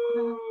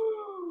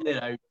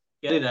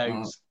 Get it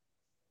out.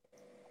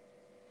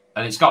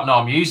 And it's got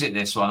no music,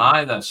 this one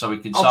either, so we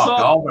can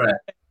talk over it.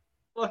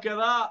 Look at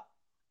that.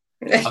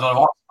 I don't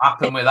know what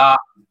happened with that.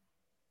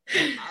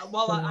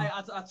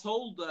 I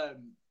told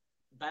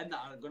Ben that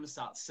I'm going to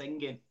start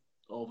singing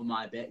over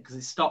my bit because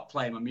it stopped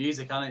playing my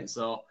music, hasn't it?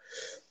 So,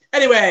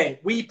 anyway,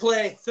 we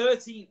play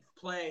 13th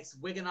place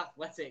Wigan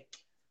Athletic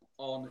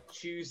on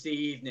Tuesday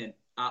evening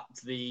at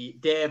the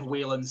Dave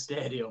Whelan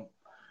Stadium.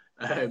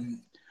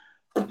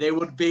 They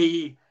would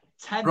be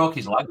 10th. Broke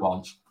his leg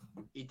once.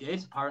 He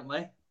did,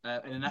 apparently,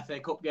 in an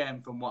FA Cup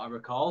game, from what I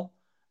recall.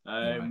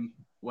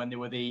 When they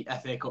were the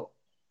FA Cup.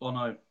 Oh,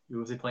 no. Who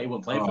was he playing? He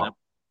wouldn't play for them.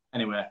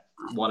 Anyway,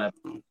 whatever.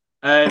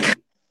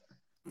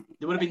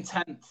 They would have been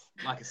 10th,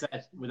 like I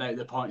said, without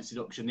the points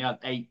deduction. They had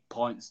 8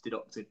 points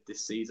deducted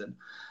this season.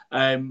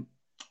 1-2,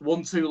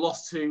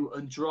 lost 2,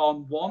 and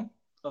drawn 1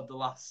 of the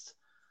last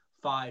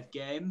 5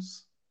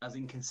 games, as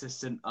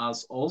inconsistent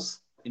as us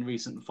in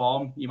recent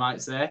form, you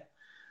might say.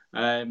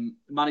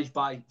 Managed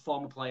by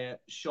former player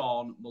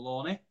Sean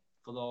Maloney,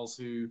 for those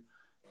who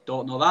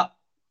don't know that.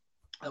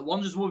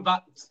 Wanderers will be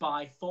backed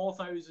by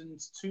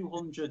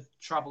 4,200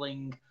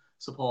 travelling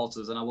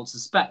supporters, and I would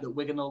suspect that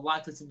Wigan are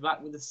likely to be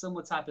back with a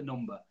similar type of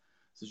number.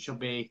 So it should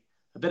be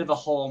a bit of a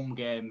home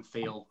game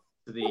feel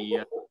to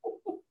the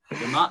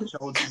match.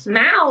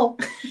 Now!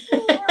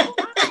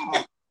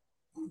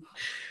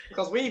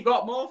 Because we've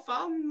got more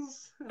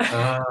fans.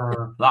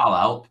 That'll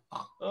help.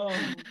 Oh,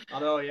 I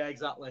know, yeah,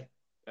 exactly.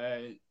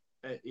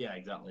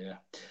 Yeah.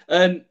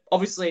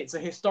 Obviously, it's a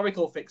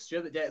historical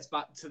fixture that dates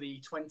back to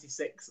the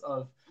 26th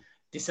of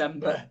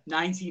December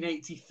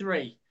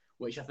 1983,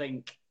 which I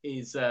think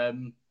is,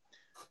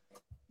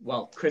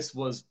 Chris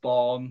was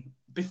born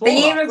before the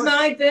year of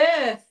my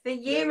birth. The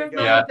year of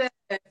my birth.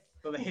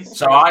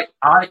 So I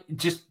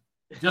just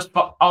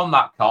put on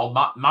that call.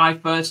 My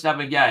first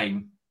ever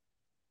game,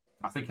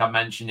 I think I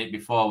mentioned it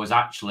before, was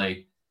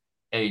actually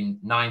in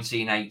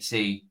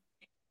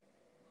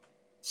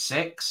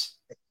 1986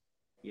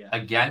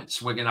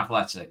 against Wigan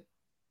Athletic.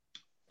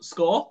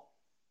 Score?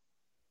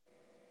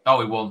 Oh,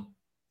 we won.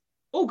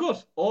 Oh, good.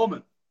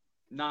 Ormond.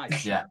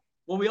 Nice. Yeah.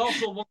 Well, we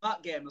also won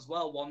that game as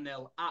well,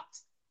 1-0 at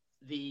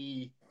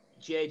the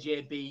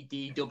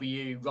JJB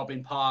DW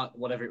Robin Park,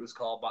 whatever it was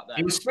called back then.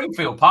 It was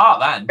Springfield Park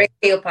then.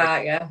 Springfield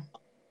Park, yeah.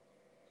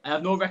 I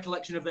have no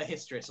recollection of the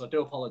history, so I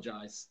do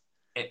apologise.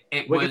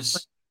 It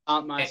was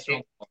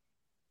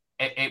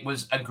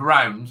a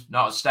ground,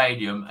 not a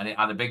stadium, and it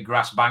had a big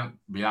grass bank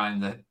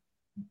behind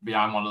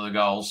one of the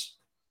goals.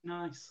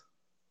 Nice.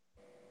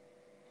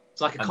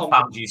 It's like a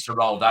conference. Fans used to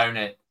roll down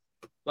it.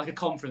 Like a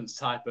conference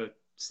type of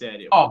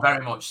stadium. Oh,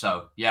 very much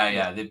so.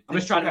 Yeah. I'm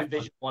just trying to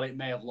envision what it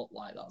may have looked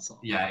like, that's all.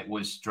 Yeah, it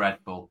was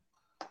dreadful.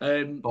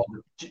 But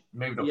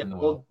moved up in the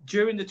world. Well,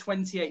 during the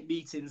 28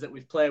 meetings that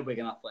we've played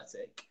Wigan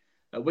Athletic,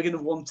 Wigan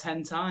have won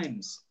 10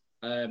 times.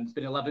 It's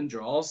been 11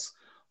 draws.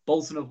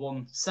 Bolton have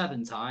won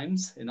 7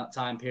 times in that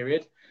time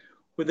period,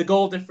 with the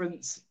goal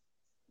difference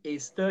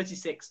is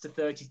 36 to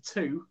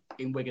 32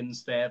 in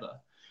Wigan's favour.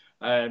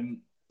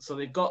 So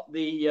they've got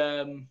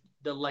the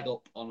leg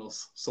up on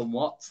us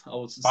somewhat.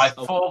 By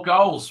 4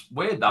 goals.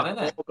 Weird, that,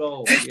 isn't it? 4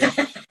 goals,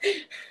 yeah.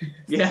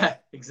 Yeah,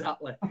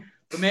 exactly.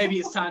 But maybe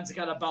it's time to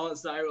kind of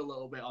balance that out a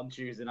little bit on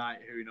Tuesday night.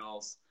 Who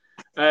knows?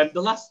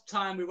 The last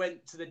time we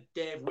went to the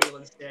Dave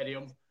Whelan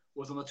Stadium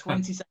was on the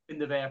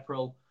 22nd of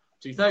April,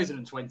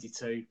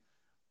 2022.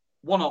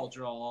 1-1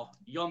 draw.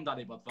 Jon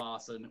Daddy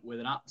Bodvarsson with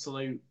an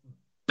absolute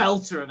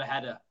belter of a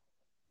header.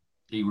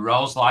 He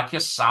rose like a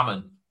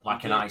salmon,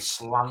 like an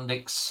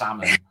Icelandic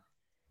salmon.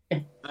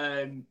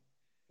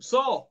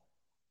 So,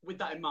 with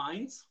that in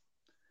mind,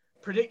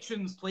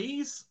 predictions,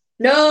 please.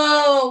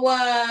 No!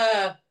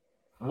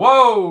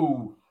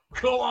 Whoa!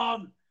 Come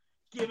on,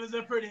 give us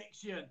a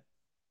prediction.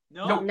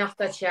 No, not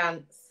a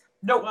chance.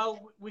 No. Well,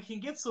 we can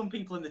give some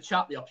people in the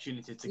chat the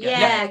opportunity to get.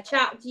 Yeah,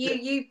 chat.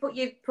 You put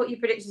your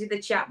predictions in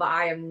the chat, but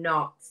I am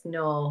not.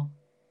 No.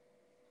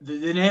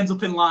 The names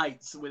up in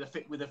lights with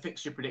a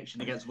fixture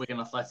prediction against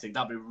Wigan Athletic.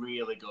 That'd be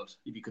really good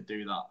if you could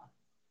do that.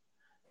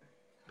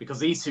 Because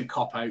these two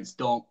cop-outs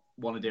don't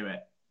want to do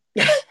it.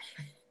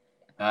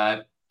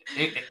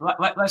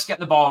 Let's get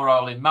the ball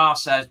rolling. Mar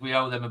says we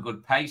owe them a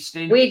good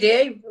pasting. We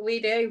do.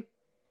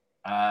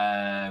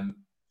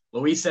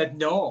 Louise said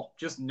no.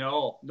 Just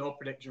no. No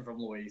prediction from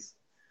Louise.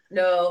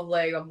 No,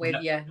 Lou, I'm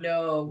with you.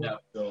 No.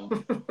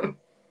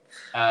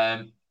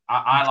 I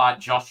like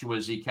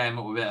Joshua's. He came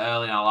up with it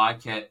early and I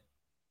like it.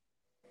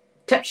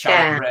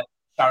 Touchdown.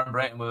 Sharon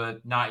Brayton with a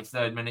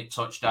 93rd minute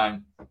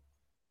touchdown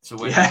to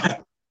win. Yeah.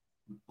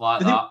 Like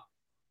that.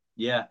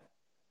 Yeah.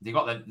 They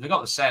got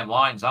the same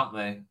lines, haven't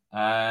they?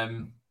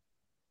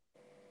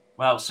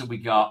 What else have we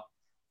got?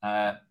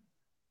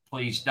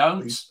 Please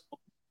don't.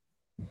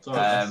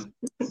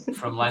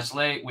 From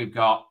Leslie. We've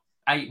got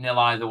 8-0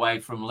 either way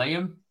from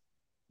Liam.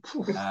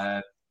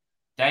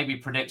 Davey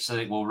predicts that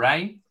it will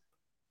rain.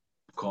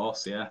 Of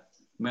course, yeah.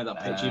 Made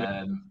that pitch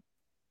even.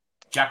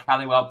 Jack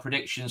Halliwell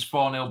predictions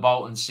 4-0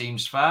 Bolton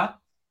seems fair.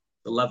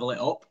 To level it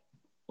up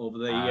over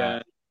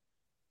the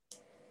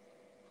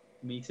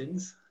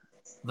meetings.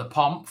 The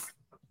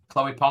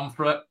Chloe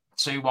Pomfret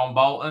 2-1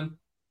 Bolton.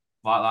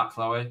 Like that,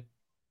 Chloe.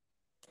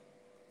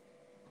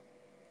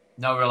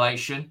 No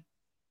relation.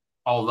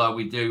 Although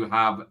we do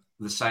have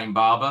the same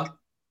barber,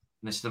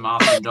 Mr.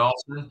 Martin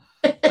Dawson.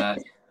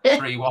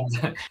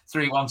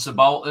 3-1 to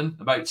Bolton.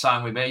 About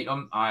time we beat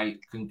them. I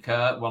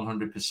concur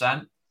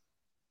 100%.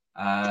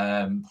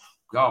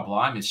 God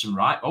blimey, some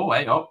right. Oh,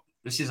 wait up.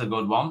 This is a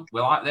good one. We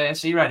like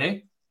this. Are you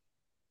ready?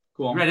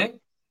 Go on. You ready?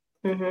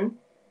 Mm-hmm.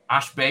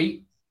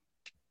 Ashby.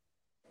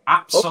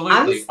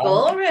 Absolutely.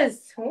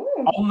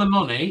 On the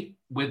money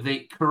with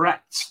the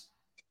correct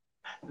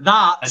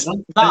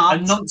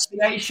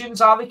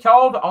enunciations, are they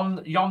called,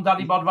 on Jon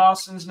Daddy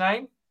Bodvarsson's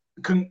name?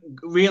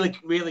 Really,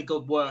 really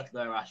good work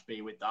there,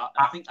 Ashby, with that.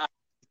 I think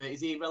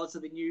is he a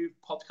relatively new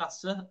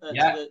podcaster?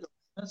 Yeah.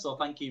 So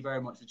thank you very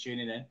much for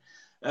tuning in.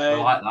 I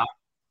like that.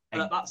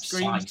 That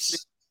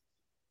screams.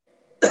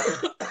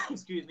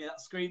 Excuse me.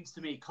 That screams to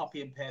me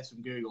copy and paste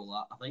from Google.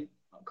 That I think.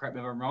 Correct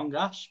me if I'm wrong,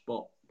 Ash,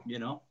 but you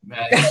know.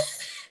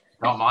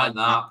 Don't mind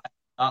that.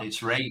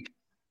 It's right.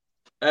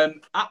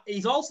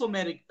 He's also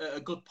made a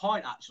good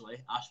point,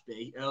 actually,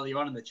 Ashby, earlier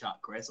on in the chat,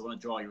 Chris. I want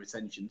to draw your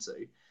attention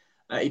to.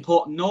 He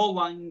put no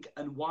Lang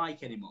and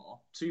Wyke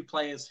anymore, 2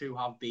 players who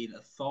have been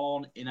a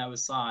thorn in our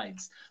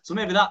sides. So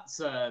maybe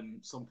that's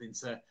something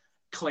to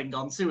cling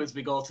on to as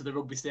we go to the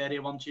rugby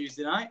stadium on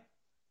Tuesday night.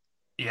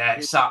 Yeah,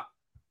 it's that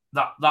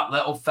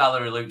little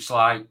fella who looks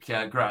like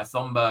Greta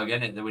Thunberg,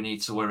 isn't it, that we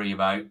need to worry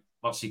about?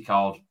 What's he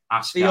called?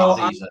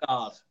 Asgard.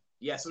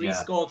 Yeah, so he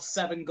scored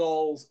 7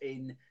 goals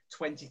in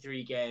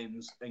 23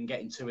 games and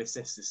getting 2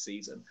 assists this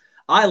season.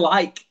 I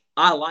like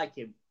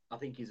him. I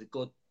think he's a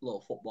good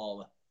little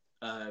footballer.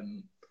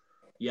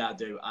 Yeah, I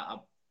do.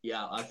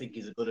 I think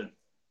he's a good one.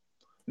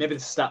 Maybe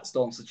the stats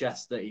don't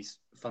suggest that he's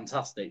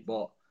fantastic,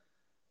 but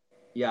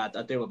yeah,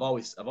 I do. I've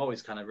always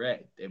kind of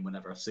rated him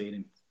whenever I've seen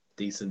him.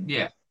 Decent.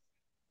 Yeah.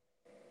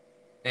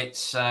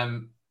 It's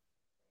I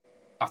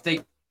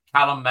think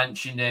Callum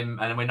mentioned him,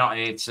 and we're not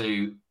here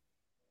to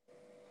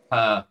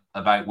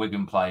about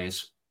Wigan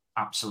players.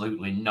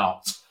 Absolutely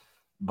not.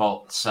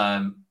 But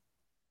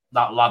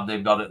that lad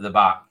they've got at the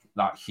back,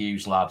 that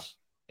Hughes lad,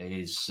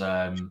 is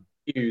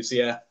Hughes,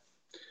 yeah.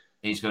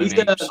 He's going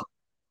to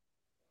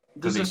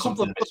be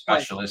something a bit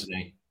special, isn't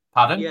he?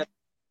 Pardon? Yeah,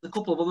 a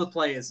couple of other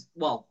players.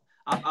 Well,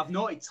 I've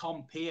noted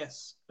Tom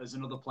Pearce as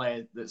another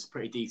player that's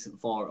pretty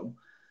decent for him.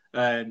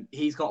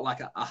 He's got like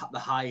the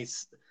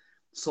highest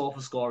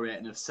SOFA score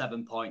rating of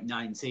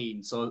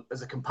 7.19. So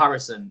as a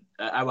comparison,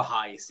 our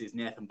highest is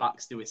Nathan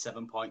Baxter with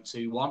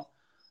 7.21.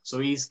 So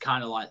he's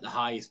kind of like the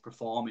highest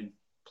performing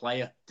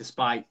player,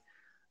 despite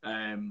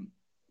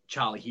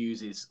Charlie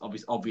Hughes'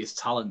 obvious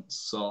talents.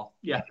 So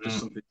yeah, just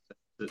something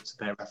to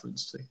pay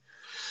reference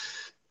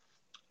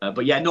to.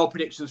 But yeah, no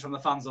predictions from the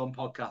Fanzone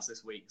podcast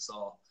this week.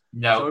 So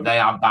No, they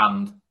are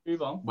banned.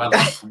 Move on. Well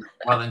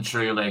and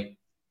truly.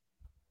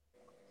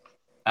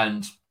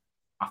 And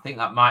I think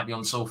that might be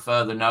until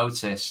further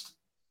notice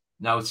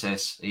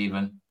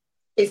even.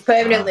 It's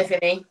permanently for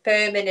me.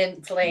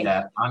 Permanently.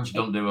 Yeah, Ange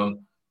don't do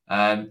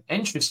them.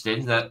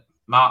 Interesting that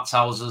Mark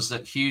tells us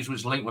that Hughes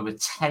was linked with a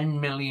 £10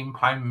 million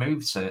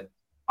move to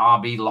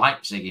RB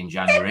Leipzig in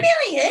January. 10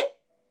 million?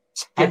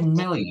 10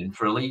 million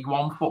for a League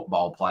One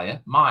football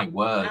player? My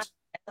word.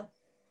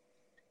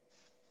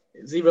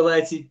 Is he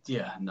related?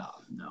 Yeah, no.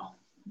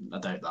 I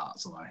doubt that.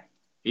 Sorry.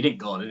 He didn't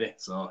go, did he?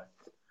 So.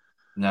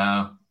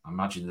 No, I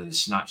imagine that he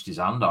snatched his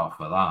hand off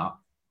for that.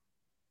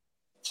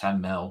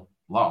 10 mil.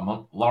 Lot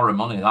of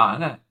money, that,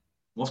 isn't it?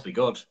 Must be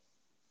good.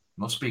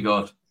 Must be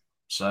good.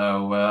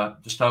 So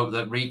just hope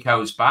that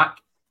Rico's back.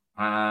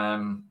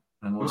 And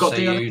we'll We've got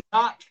see Dion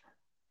back.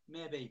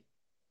 Maybe.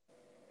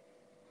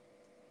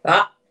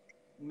 What?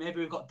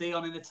 Maybe we've got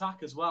Dion in attack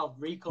as well.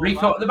 Rico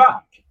at the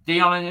back.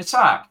 Dion in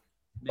attack.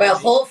 Maybe. Well,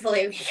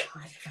 hopefully we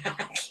got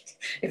back,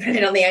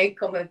 depending on the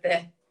outcome of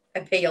the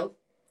appeal.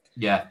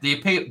 Yeah, the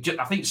appeal.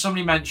 I think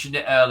somebody mentioned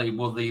it earlier.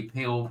 Will the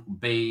appeal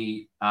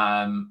be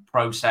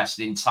processed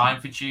in time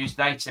for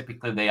Tuesday?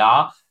 Typically, they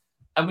are,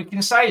 and we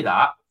can say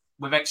that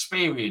with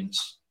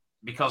experience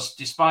because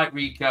despite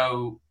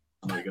Rico,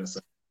 I know what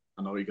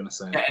you're going to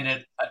say. Getting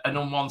an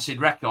unwanted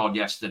record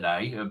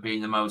yesterday of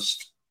being the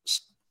most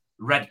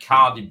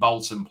red-carded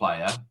Bolton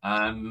player,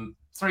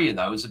 3 of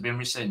those have been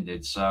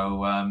rescinded.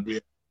 So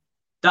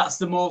that's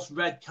the most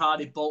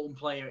red-carded Bolton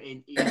player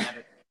in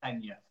Everton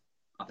tenure.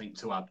 I think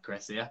to add,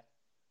 Chris, here.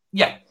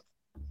 Yeah.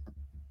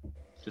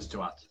 Just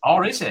to add.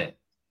 Or is it?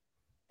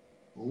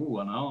 Oh,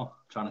 I know.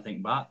 Trying to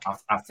think back.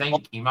 I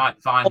think you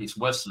might find it's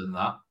worse than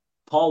that.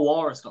 Paul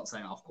Walrus got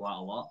sent off quite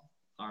a lot.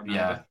 I remember.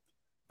 Yeah,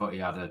 but he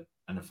had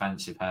an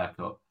offensive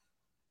haircut.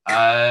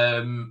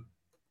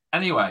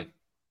 Anyway,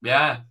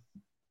 yeah.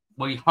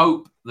 We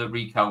hope that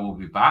Rico will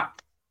be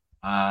back.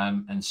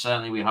 And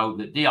certainly we hope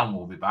that Dion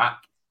will be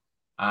back.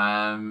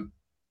 And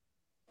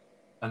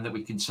that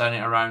we can turn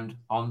it around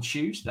on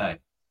Tuesday.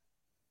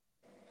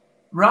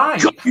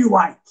 Right. You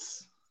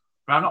whites.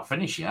 But I'm not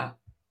finished yet. I'm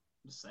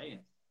just saying.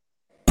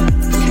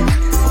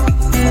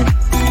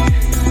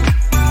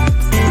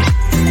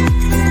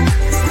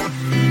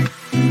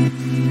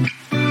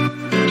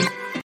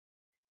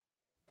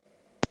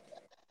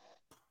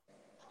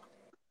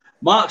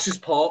 Mark's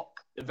just put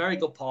a very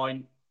good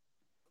point.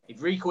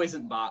 If Rico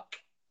isn't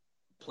back,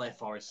 play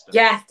Forrester.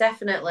 Yeah,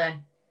 definitely.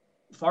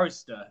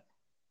 Forrester,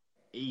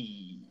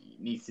 he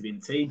needs to be in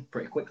the team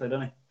pretty quickly,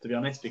 doesn't he? To be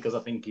honest, because I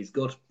think he's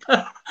good.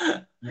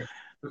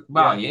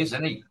 Well, he is,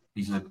 isn't he?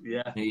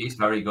 He is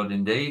very good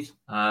indeed.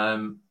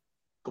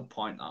 Good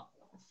point, that.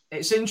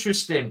 It's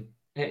interesting.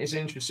 It is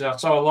interesting. I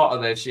saw a lot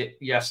of this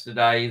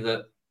yesterday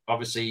that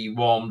obviously he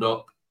warmed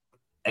up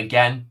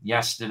again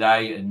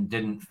yesterday and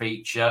didn't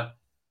feature.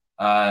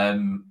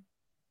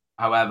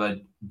 However,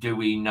 do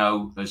we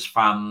know as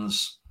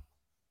fans,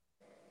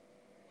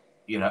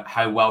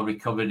 how well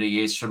recovered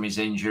he is from his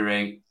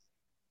injury?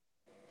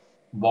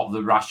 What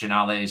the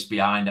rationale is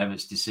behind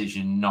Everton's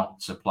decision not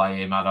to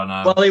play him, I don't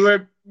know. Well, they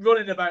were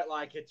running about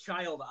like a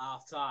child at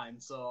half time,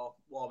 so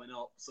warming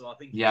up. So I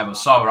think. Yeah, but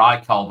so were I,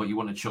 Cole, but you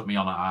wouldn't have chucked me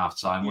on at half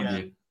time, would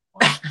you?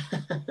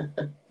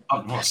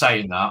 I'm not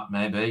saying that,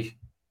 maybe.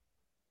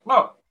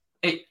 Well,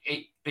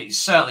 it's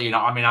certainly,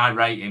 I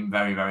rate him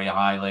very, very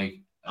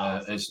highly,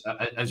 as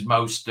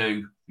most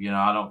do.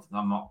 I'm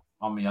not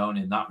on my own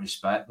in that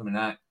respect.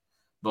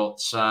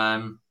 But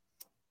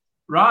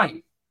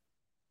right.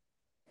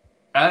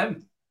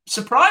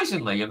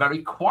 Surprisingly, a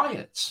very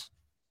quiet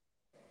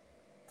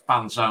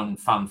Fanzone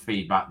fan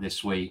feedback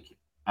this week.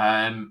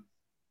 I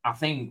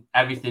think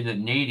everything that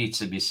needed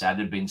to be said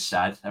had been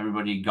said.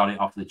 Everybody got it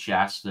off the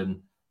chest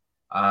and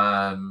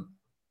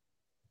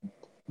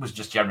was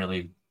just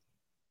generally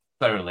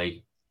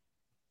thoroughly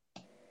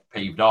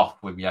peeved off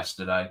with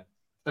yesterday,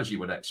 as you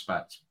would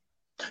expect.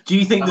 Do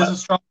you think there's a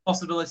strong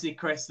possibility,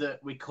 Chris,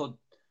 that we could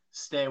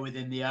stay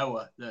within the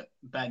hour that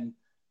Ben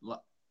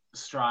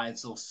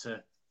strives us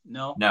to?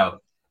 No.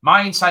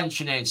 My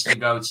intention is to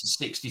go to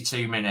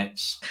 62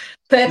 minutes.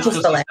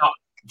 Purposefully.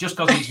 Just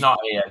because he's not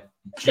here,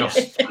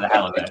 just for the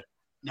hell of it.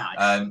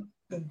 Nice.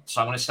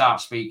 So I'm going to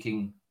start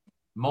speaking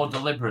more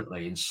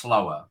deliberately and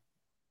slower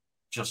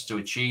just to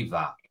achieve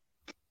that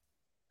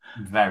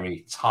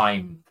very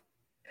time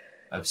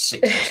of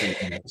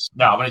 62 minutes.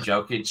 No, I'm only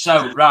joking.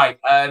 So, right,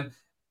 I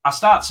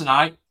start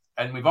tonight,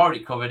 and we've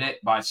already covered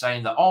it by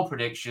saying that all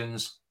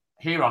predictions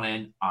here on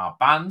in are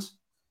banned.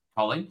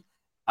 Colin.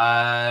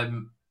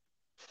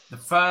 The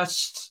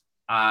first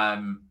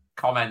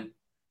comment,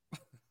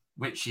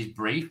 which is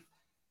brief,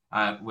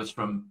 was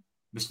from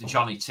Mr.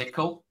 Johnny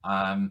Tickle,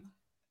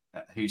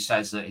 who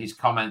says that his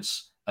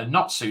comments are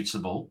not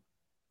suitable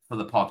for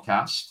the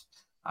podcast.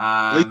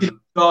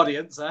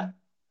 Audience,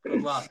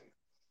 good luck.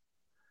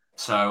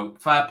 So,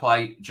 fair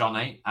play,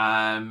 Johnny.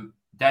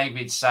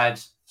 David said,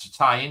 to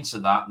tie into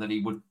that he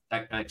would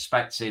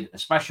expected a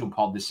special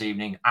pod this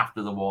evening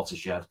after the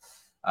watershed.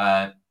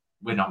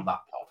 We're not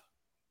that pod.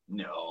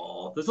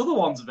 No, there's other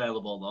ones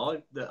available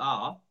though that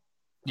are.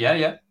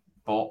 Yeah.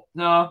 But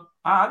no,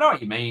 I know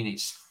what you mean.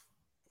 It's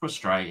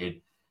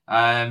frustrating.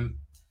 Jack,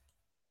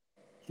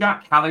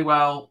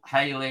 Halliwell,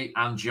 Haley,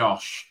 and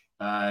Josh.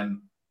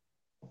 Don't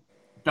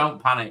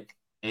panic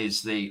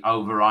is the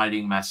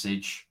overriding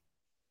message.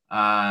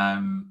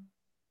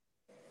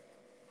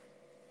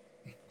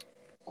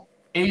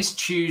 Is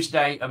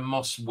Tuesday a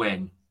must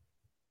win?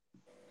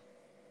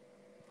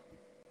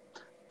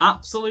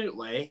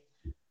 Absolutely.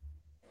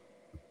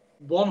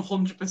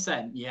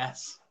 100%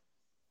 yes.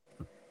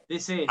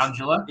 This is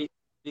Angela?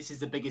 This is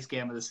the biggest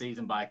game of the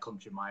season by a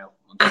country mile.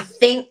 I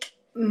think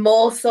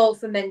more so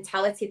for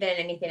mentality than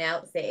anything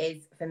else, it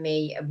is for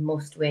me a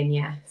must win,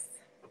 yes.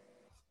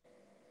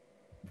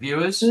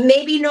 Viewers?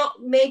 Maybe not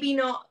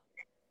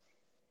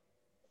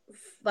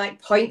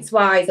like points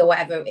wise or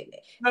whatever.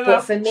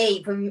 But for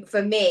me,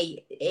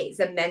 it's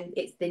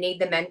they need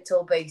the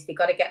mental boost. They've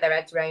got to get their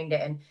heads around it,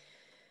 and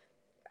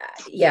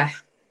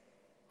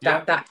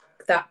that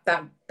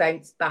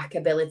bounce back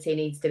ability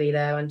needs to be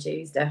there on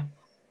Tuesday.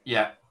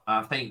 Yeah,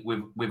 I think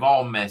we've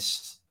all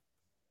missed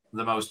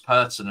the most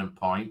pertinent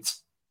point.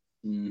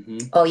 Mm-hmm.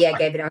 Oh yeah,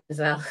 gave it on as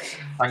well.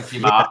 Thank you,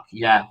 Mark.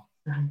 Yeah,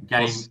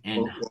 game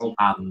in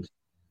hand.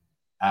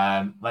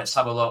 Let's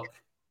have a look.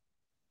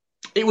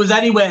 It was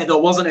anywhere though,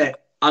 wasn't it?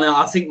 And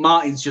I think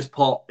Martin's just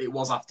put it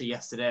was after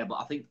yesterday, but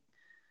I think,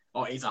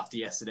 it is after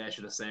yesterday,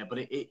 should I say? But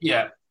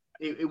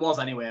it was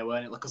anywhere,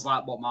 weren't it? Because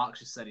like what Mark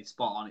just said, he's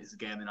spot on. It's a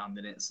game in hand,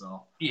 in it.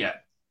 So yeah,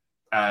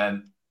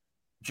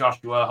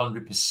 Joshua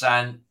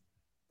 100%.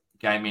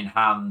 Game in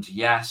hand,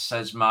 yes,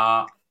 says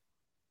Mark.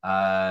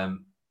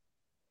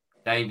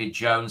 David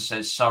Jones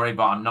says, sorry,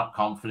 but I'm not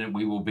confident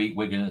we will beat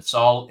Wigan at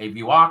all. If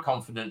you are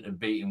confident of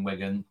beating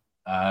Wigan,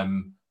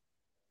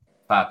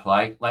 fair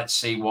play. Let's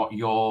see what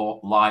you're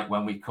like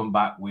when we come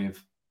back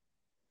with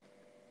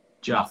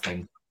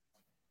nothing.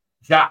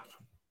 Jack.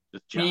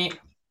 Me,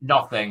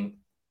 nothing.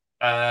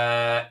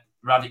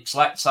 Radix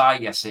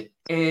Lexi, yes, it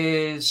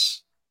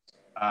is.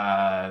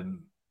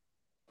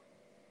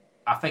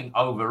 I think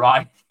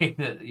overriding,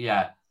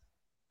 yeah.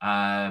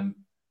 I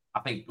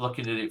think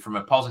looking at it from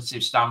a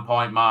positive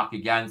standpoint, Mark,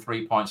 again,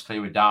 3 points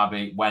clear with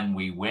Derby when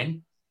we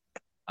win.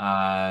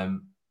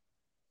 Dan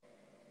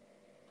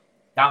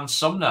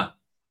Sumner.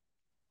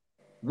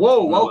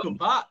 Whoa, welcome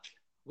back.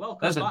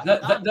 There's a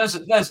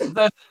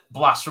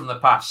blast from the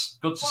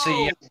past. Good to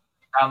see you.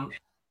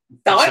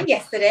 Started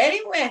yesterday,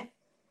 didn't we?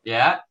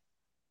 Yeah.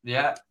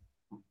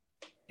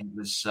 It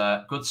was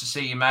good to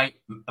see you, mate.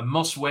 A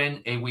must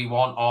win if we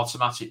want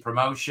automatic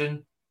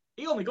promotion.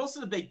 He only goes to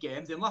the big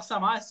games, and last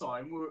time I saw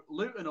him, we were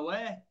Luton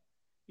away.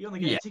 He only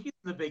gets tickets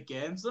to the big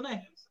games,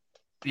 doesn't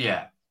he?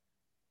 Yeah.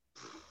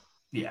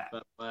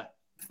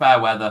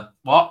 Fair weather.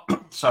 What?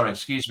 Sorry,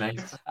 excuse me.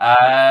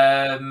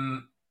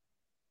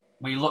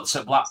 We looked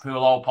at Blackpool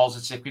all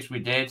positive, because we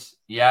did.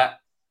 Yeah.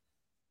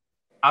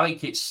 I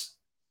think it's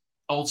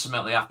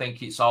ultimately,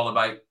 it's all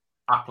about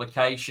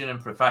application and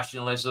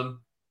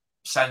professionalism,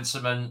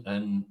 sentiment,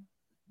 and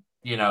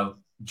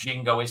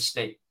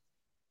jingoistic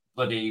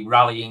bloody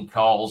rallying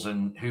calls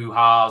and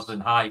hoo-has and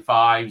high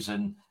fives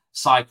and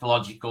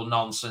psychological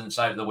nonsense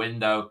out the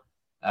window.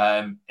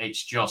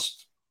 It's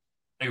just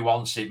who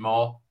wants it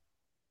more,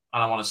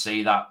 and I want to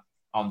see that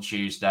on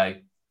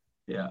Tuesday.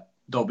 Yeah,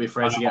 don't be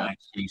afraid to get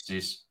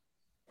excuses,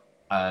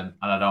 and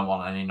I don't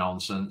want any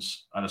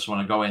nonsense. I just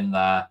want to go in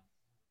there,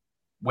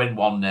 win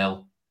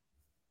 1-0,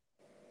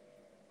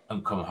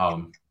 and come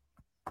home.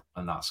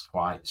 And that's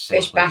quite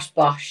simple. Bish, bash,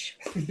 bosh.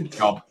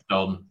 Job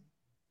done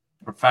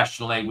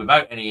professionally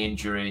without any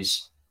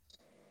injuries.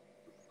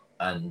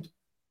 And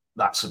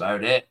that's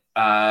about it.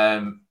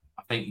 I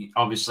think,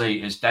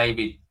 obviously, as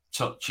David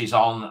touches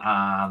on,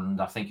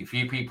 and I think a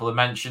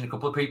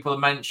couple of people have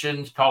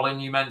mentioned, Colin,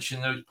 you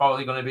mentioned there's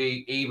probably going to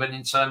be even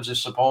in terms of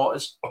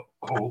supporters.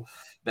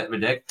 Bit of a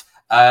dick.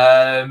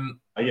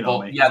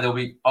 But yeah, there'll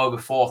be over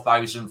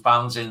 4,000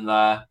 fans in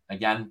there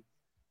again.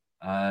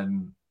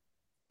 Well,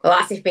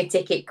 that's if my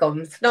ticket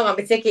comes. Not got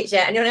my tickets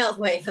yet. Anyone else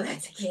waiting for their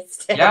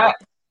tickets? Yeah,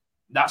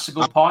 that's a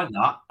good point.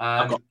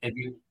 That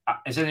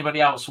is anybody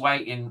else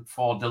waiting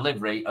for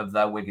delivery of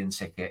their Wigan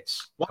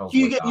tickets? Why do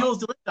you get yours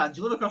delivered, Ange?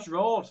 You live across the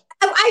road.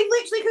 I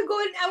literally could go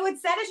and I would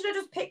say I should have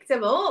just picked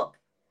them up.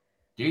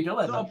 Do you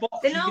deliver?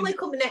 They normally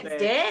come the next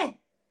day.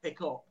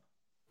 Pick up.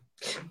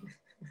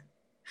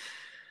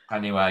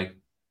 Anyway,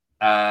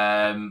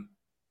 Ash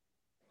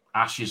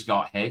has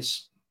got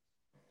his.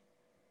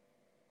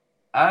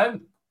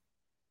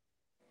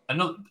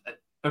 Another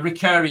a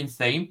recurring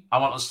theme. I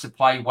want us to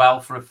play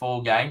well for a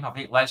full game. I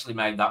think Leslie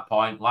made that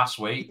point last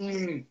week.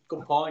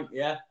 Good point.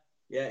 Yeah,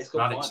 it's good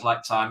point. It's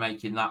like time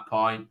making that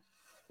point.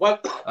 Well,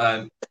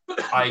 I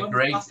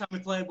agree. Last time we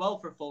played well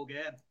for a full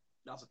game.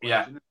 That's a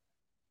question.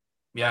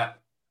 Yeah.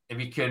 If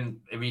you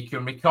can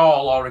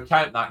recall or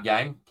recount that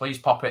game, please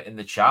pop it in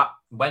the chat.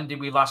 When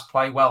did we last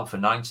play well for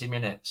 90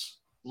 minutes?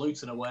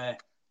 Luton away.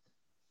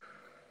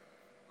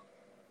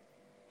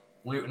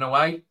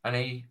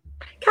 Any?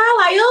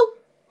 Carlisle.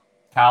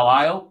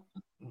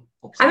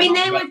 I mean,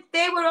 they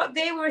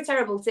were a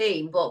terrible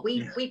team, but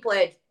we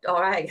played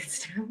all right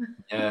against them.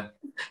 Yeah.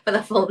 for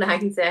the full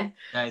 90. Yeah,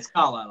 it's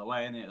Carlisle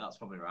away, isn't it? That's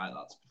probably right.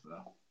 That's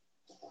fair.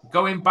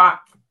 Going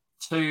back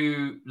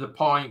to the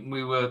point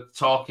we were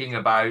talking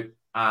about,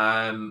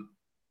 I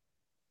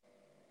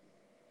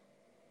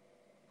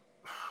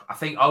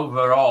think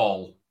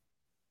overall,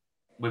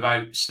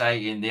 without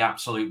stating the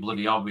absolute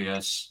bloody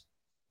obvious,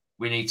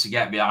 we need to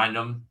get behind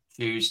them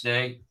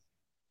Tuesday.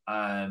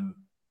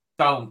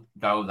 Don't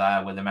go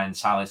there with the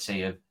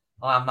mentality of,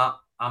 well,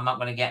 I'm not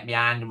going to get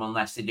behind them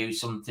unless they do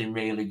something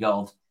really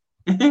good.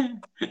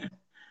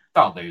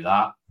 Don't do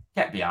that.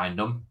 Get behind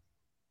them.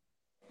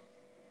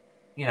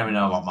 You never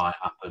know what might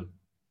happen.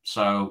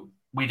 So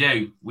we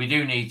do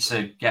need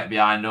to get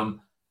behind them.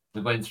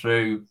 We're going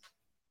through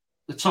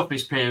the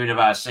toughest period of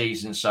our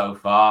season so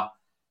far.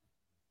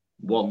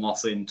 1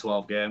 loss in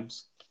 12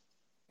 games.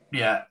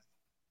 Yeah.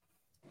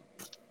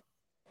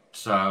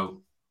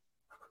 So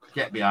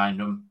get behind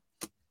them.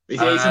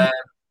 It's a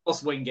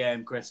must-win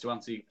game, Chris. To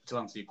answer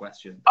your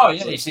question. Oh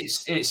yeah, it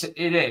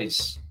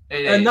is.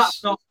 And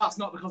that's not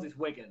because it's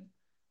Wigan.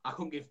 I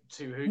couldn't give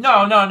two hoots.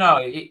 No.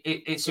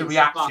 It's a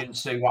reaction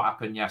to what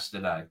happened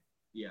yesterday.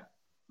 Yeah,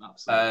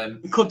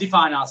 absolutely. It could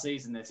define our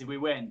season. This, if we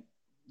win,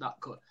 that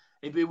could.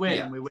 If we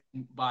win, we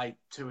win by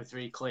 2 or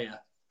 3 clear,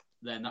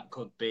 then that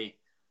could be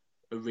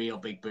a real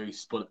big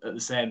boost. But at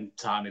the same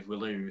time, if we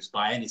lose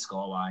by any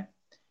scoreline,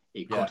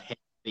 it could hit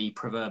the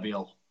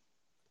proverbial.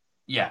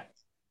 Yeah.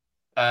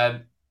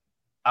 I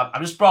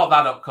just brought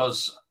that up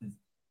because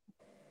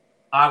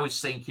I was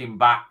thinking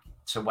back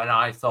to when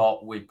I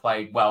thought we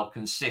played well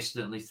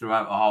consistently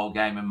throughout the whole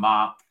game, and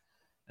Mark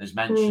has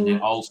mentioned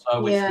it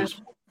also, which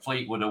was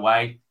Fleetwood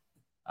away.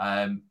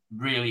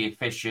 Really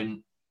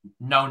efficient,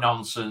 no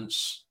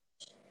nonsense.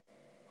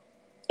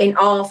 In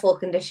awful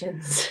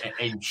conditions.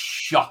 In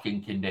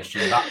shocking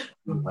conditions,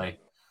 absolutely.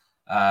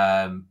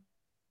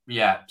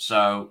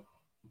 So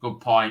good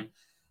point.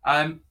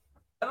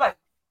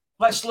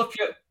 Let's look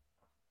at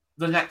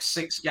the next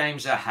 6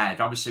 games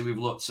ahead. Obviously, we've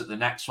looked at the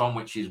next one,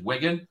 which is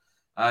Wigan.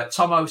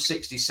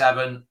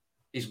 Tomo67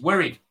 is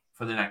worried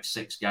for the next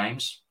 6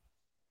 games,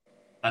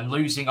 and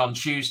losing on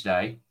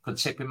Tuesday could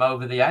tip him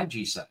over the edge,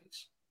 he says.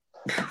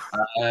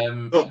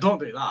 Don't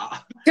do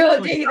that.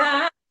 Don't do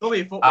that. Don't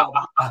be football.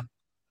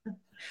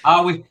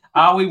 Are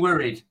we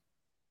worried?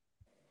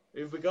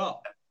 Who have we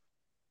got?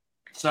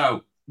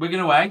 So, Wigan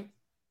away.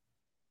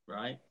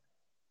 Right.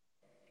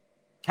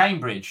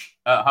 Cambridge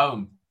at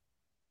home.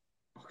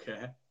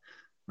 Okay.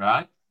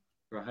 Right.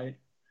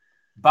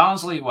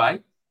 Barnsley away.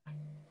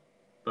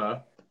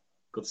 Fair.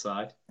 Good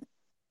side.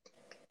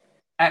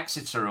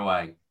 Exeter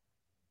away.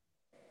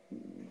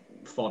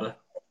 Fodder.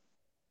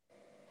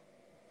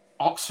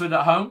 Oxford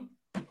at home.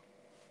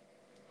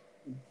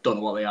 Don't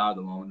know what they are at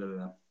the moment,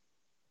 do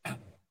they?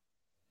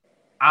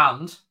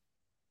 And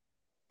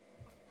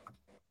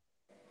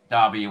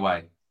Derby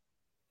away.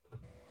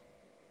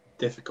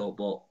 Difficult,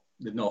 but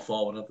they've not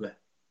forward, have they?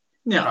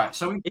 Yeah. Right.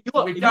 So we've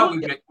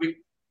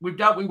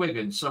dealt with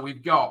Wigan. So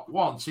we've got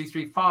 1, 2,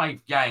 3,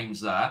 5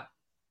 games there.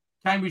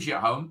 Cambridge at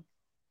home.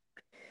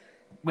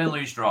 Win,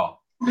 lose, draw.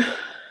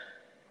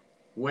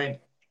 Win.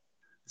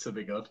 This will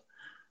be good.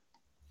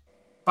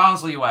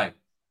 Barnsley away.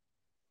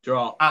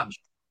 Draw. And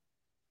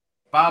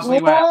Barnsley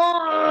away.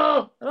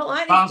 I don't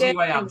like this Barnsley game.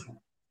 away. And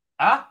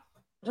huh?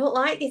 I don't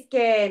like this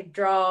game.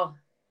 Draw.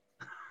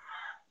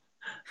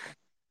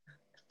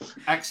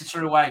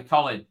 Exeter away.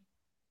 Colin.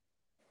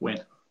 Win.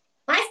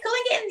 Why is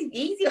Colin getting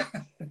easier?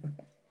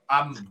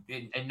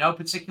 In no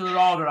particular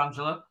order,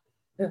 Angela.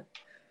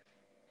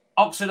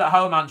 Oxford at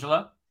home,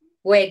 Angela.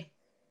 Win.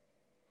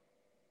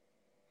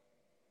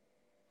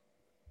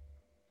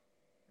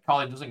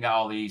 Colin doesn't get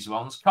all the easy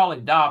ones.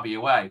 Colin, Derby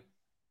away.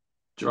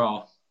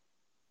 Draw.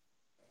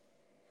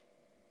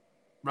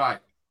 Right.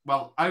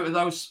 Well, out of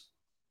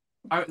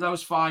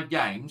those 5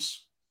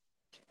 games,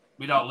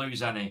 we don't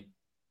lose any.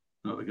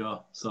 There we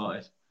go.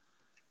 Sorted.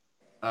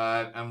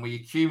 And we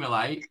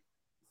accumulate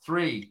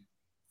 3,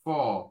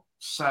 4,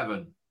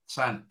 7,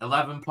 10,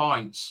 11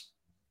 points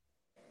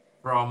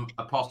from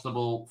a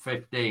possible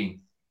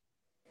 15.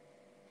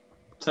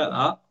 Take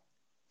that.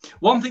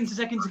 One thing to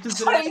take into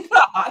consideration.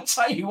 I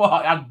tell you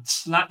what, I'd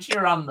snatch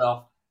your hand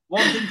off.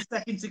 One thing to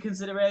take into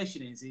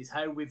consideration is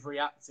how we've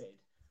reacted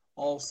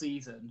all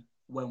season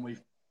when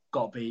we've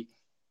got beat.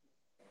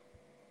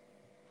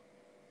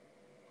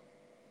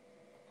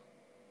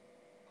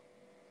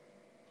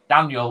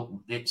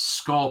 Daniel, it's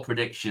score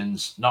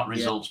predictions, not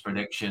results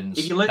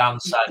predictions. Dan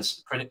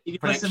says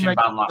prediction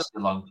ban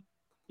lasted long.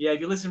 Yeah,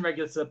 if you listen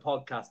regularly to the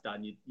podcast,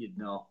 Dan, you'd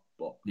know.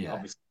 But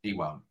obviously he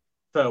won't.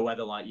 Fair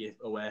weather like you,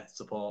 away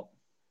support.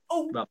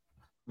 Oh,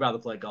 rather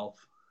play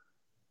golf.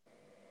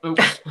 Oh,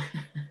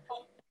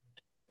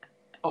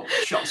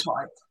 shots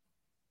fired.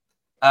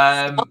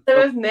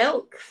 Bottle of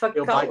milk for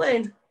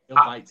Colin.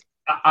 I'm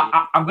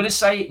going to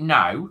say it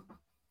now,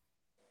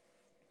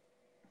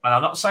 and I'll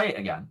not say it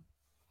again.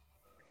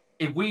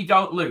 If we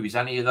don't lose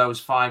any of those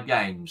 5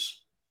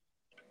 games,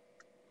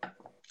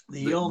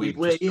 the only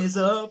way is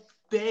up,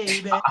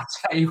 baby. I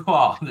tell you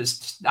what, there's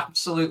just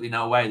absolutely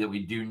no way that we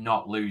do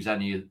not lose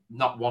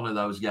not one of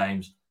those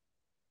games.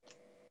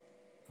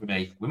 for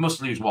me. We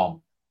must lose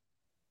one.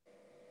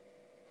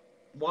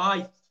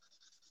 Why?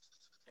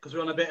 Because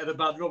we're on a bit of a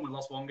bad run. We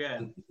lost one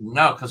game.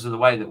 No, because of the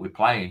way that we're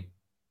playing.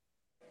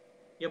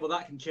 Yeah, but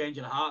that can change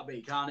in a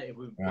heartbeat, can't it? If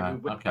we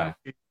win. Okay.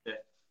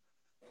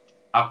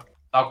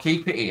 I'll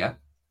keep it here.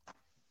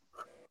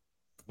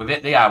 We've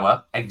hit the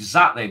hour.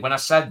 Exactly. When I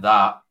said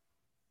that,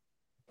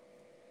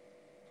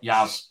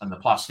 Yaz and the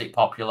plastic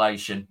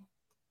population,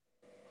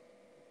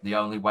 the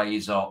only way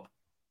is up.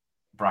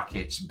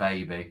 Brackets,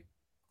 baby.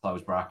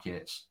 Close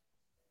brackets.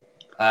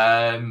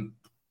 I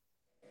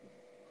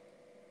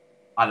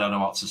don't know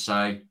what to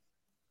say.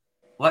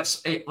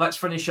 Let's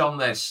finish on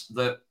this.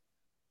 That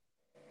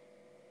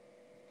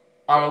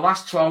our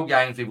last 12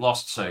 games, we've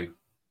lost 2.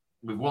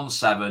 We've won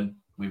 7.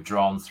 We've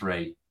drawn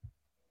 3.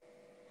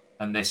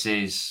 And this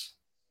is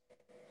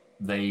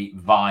the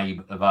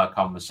vibe of our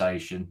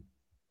conversation.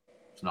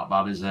 It's not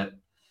bad, is it?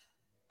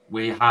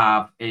 We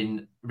have,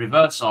 in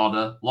reverse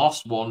order,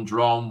 lost 1,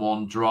 drawn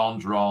 1, drawn,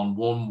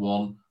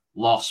 1-1,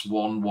 lost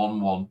 1,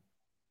 1-1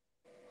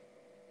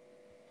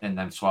 in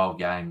them 12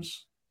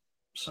 games.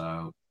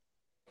 So,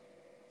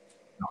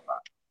 not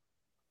bad.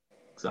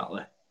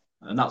 Exactly.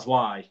 And that's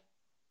why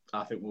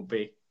I think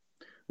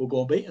we'll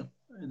go beat them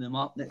in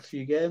the next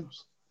few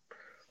games.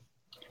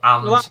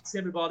 And relax,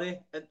 everybody.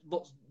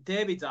 But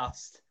David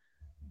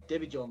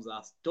Jones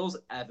asked, does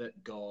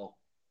Everett go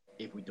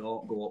if we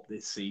don't go up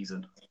this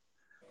season?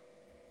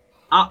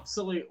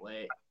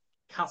 Absolutely,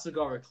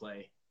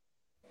 categorically,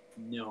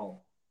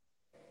 no.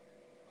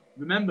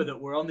 Remember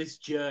that we're on this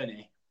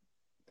journey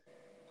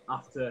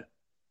after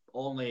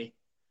only,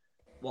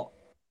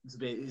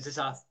 is this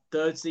our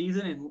 3rd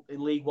season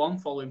in League One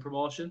following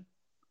promotion?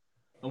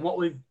 And what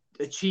we've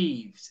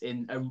achieved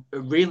in a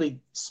really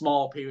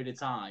small period of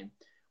time,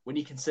 when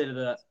you consider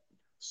that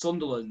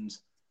Sunderland,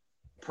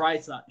 prior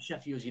to that,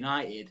 Sheffield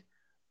United,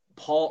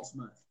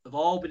 Portsmouth, have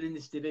all been in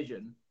this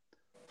division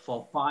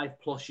for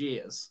 5+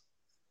 years,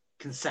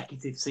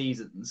 consecutive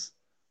seasons.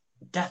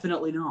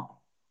 Definitely not.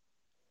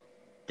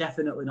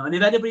 Definitely not. And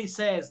if anybody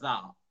says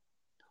that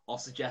or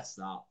suggests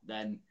that,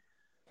 then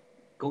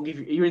go and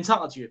you're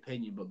entitled to your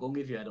opinion, but go and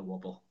give your head a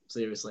wobble.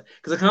 Seriously.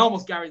 Because I can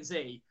almost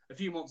guarantee a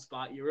few months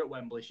back you were at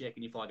Wembley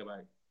shaking your flag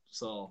about.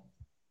 So,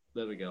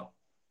 there we go.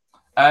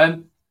 I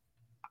don't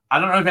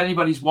know if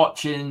anybody's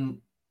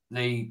watching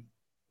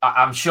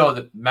I'm sure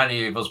that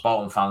many of us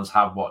Bolton fans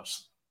have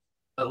watched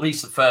at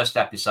least the first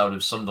episode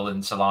of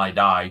Sunderland Till I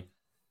Die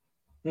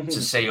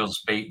to see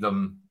us beat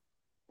them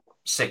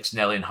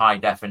 6-0 in high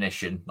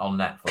definition on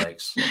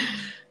Netflix.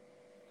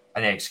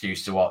 Any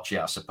excuse to watch it,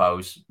 I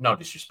suppose. No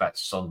disrespect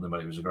to Sunderland,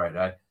 but it was a great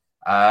day.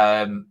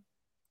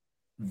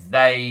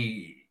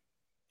 They,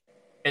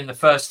 in the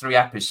first 3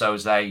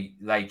 episodes, they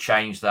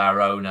changed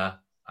their owner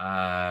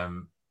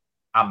and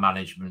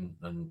management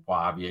and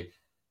what have you.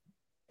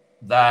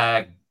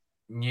 Their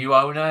new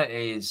owner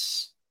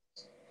is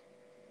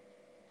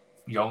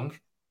young,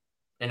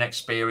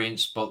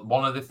 inexperienced, but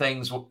one of the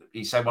things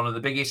he said, one of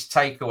the biggest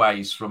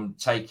takeaways from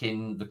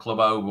taking the club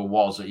over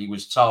was that he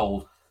was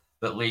told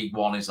that League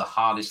One is the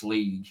hardest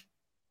league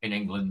in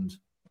England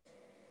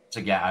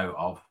to get out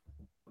of.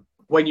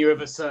 When you're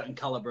of a certain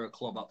calibre of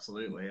club,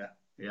 absolutely,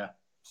 yeah.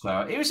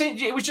 So it was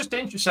just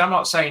interesting. I'm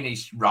not saying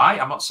he's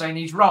right. I'm not saying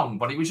he's wrong,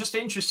 but it was just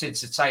interesting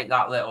to take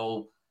that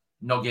little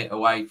nugget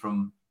away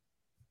from,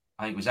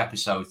 I think it was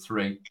episode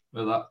 3.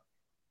 With that,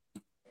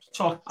 it's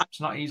tough. It's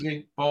not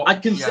easy, but I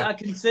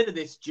consider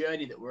this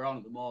journey that we're on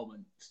at the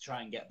moment to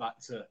try and get back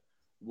to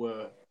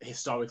where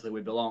historically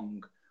we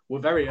belong. We're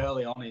very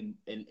early on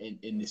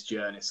in this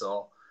journey,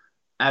 so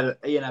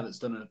Ian Everett's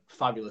done a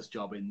fabulous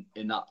job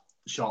in that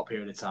short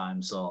period of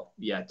time. So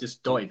yeah,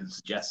 just don't even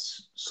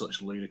suggest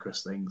such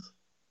ludicrous things.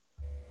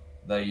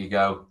 There you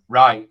go.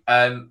 Right.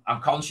 I'm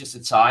conscious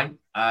of time.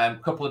 A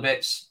couple of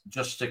bits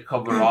just to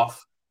cover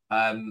off.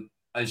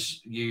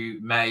 As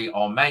you may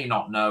or may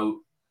not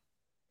know,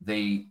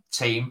 the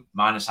team,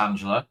 minus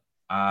Angela,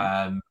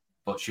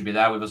 but she'll be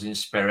there with us in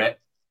spirit,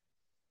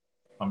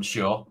 I'm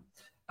sure.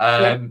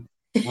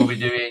 We'll be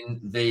doing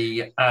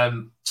the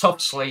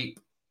Tough Sleep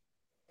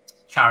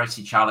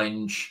charity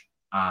challenge,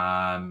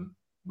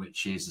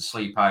 which is the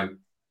sleep out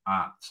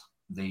at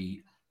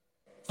the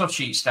Tough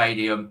Sheet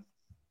Stadium,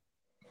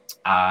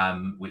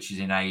 which is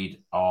in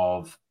aid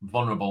of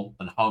vulnerable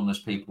and homeless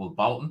people of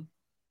Bolton,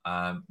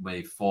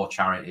 with 4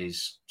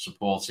 charities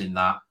supporting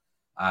that.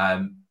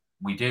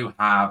 We do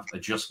have a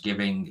Just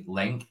Giving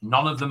link.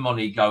 None of the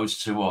money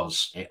goes to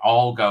us. It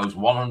all goes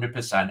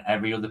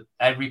 100%.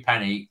 Every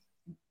penny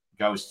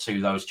goes to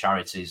those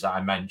charities that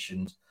I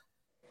mentioned.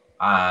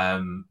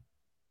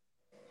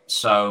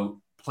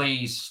 So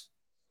please,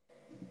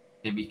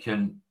 if you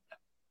can,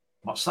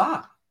 what's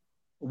that?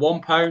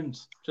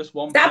 £1, just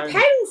 £1. Is that a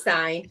pound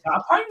sign? Is that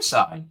a pound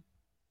sign?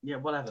 Yeah,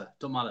 whatever.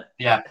 Don't matter.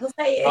 Yeah.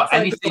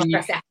 Anything.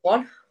 Press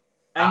F1.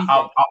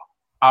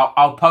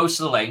 I'll post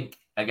the link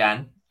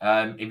again.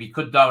 If you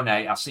could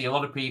donate, I see a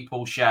lot of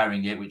people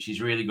sharing it, which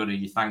is really good of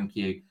you. Thank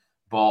you.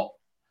 But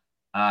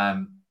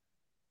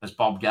as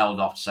Bob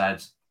Geldof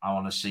said, I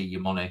want to see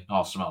your money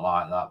or something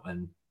like that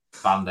when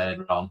Band-Aid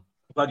are on.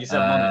 Glad you said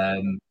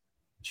money.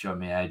 Show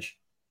me edge.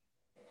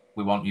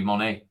 We want your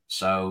money,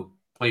 so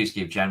please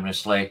give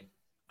generously.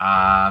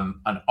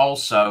 And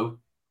also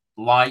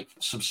like,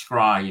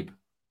 subscribe,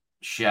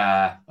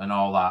 share, and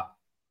all that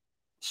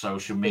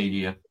social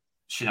media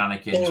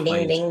shenanigans. Ding,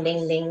 ding, ding,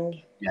 ding,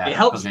 ding. Yeah, it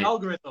helps the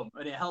algorithm,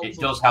 and it helps. It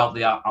does help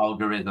the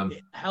algorithm.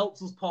 It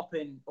helps us pop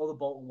in other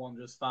Bolton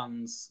Wanderers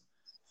fans'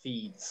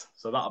 feeds,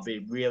 so that'll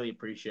be really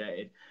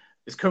appreciated.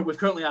 We've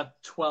currently had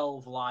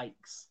 12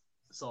 likes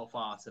so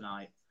far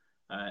tonight,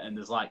 and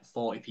there's like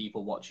 40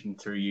 people watching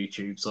through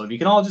YouTube. So if you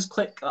can all just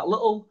click that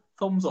little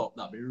thumbs up,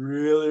 that'd be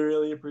really,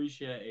 really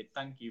appreciated.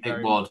 Thank you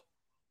very much.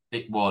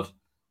 It would.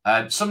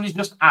 Somebody's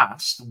just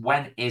asked,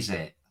 when is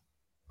it?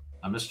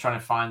 I'm just trying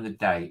to find the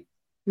date.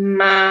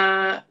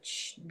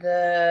 March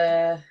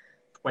the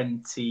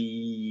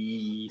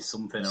 20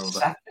 something or other.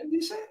 Second,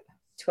 is it?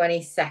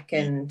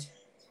 22nd.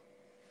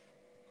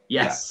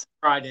 Yes, yeah.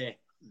 Friday,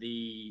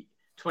 the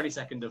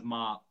 22nd of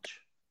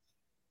March.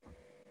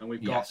 And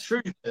we've got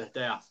Shrewsbury the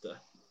day after.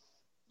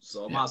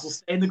 So might as well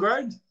stay in the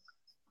ground.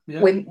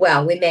 Yeah. We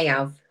may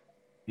have.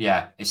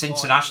 Yeah, it's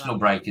international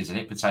break, isn't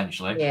it,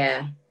 potentially?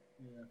 Yeah.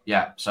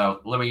 Yeah,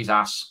 so Louise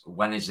asks,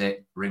 when is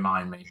it?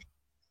 Remind me.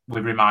 We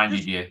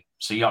reminded you,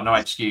 so you got no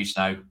excuse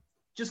now.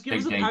 Just give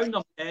us a pound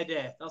off their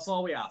day. That's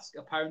all we ask.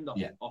 A pound off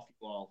you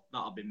all.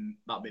 That'll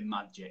be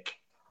magic.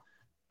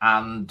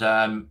 And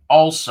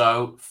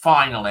also,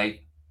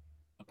 finally,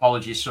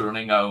 apologies for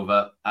running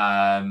over,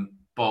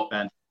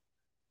 but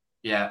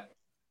yeah,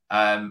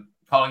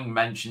 Colin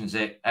mentions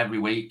it every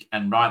week,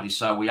 and rightly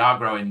so. We are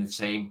growing the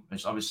team.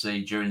 It's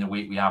obviously during the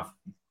week we have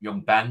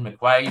young Ben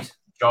McQuaid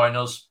join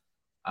us.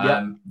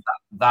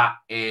 That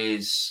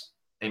is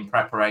in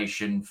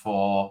preparation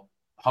for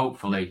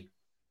hopefully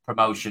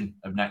promotion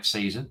of next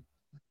season.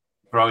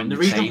 Growing the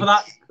reason team. For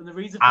that, and the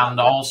reason for and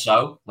that,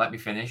 also, let me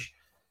finish.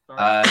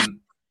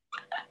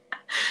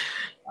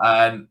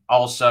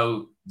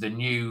 Also, the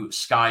new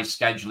Sky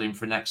scheduling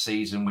for next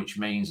season, which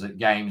means that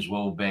games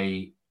will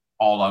be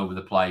all over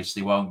the place.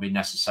 They won't be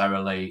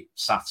necessarily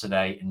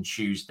Saturday and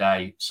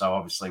Tuesday. So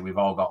obviously we've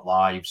all got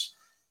lives.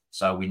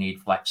 So we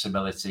need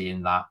flexibility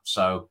in that.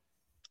 So,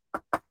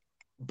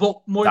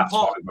 but more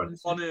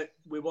importantly,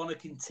 we want to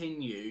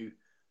continue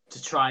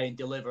to try and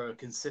deliver a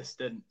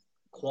consistent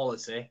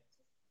quality.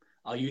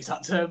 I'll use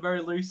that term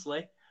very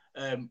loosely.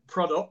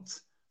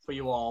 Product for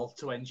you all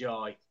to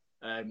enjoy.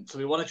 So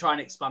we want to try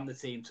and expand the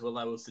team to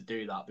allow us to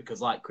do that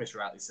because, like Chris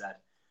rightly said,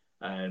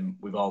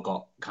 we've all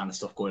got kind of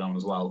stuff going on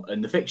as well,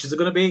 and the fixtures are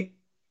going to be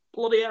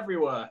bloody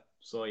everywhere.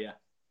 So yeah,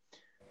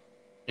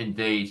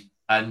 indeed.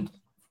 And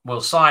we'll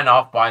sign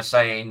off by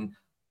saying,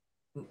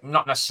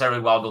 not necessarily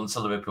well done to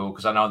Liverpool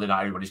because I know they're not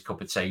everybody's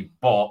cup of tea,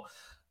 but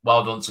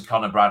well done to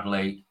Conor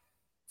Bradley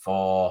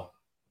for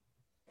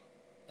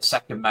a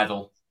second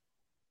medal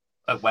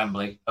at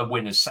Wembley,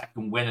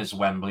 second winners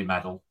Wembley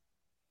medal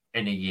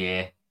in a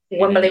year.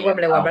 Wembley. You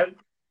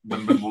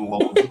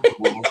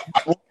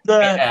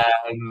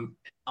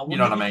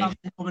know what I mean?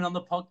 Coming on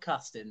the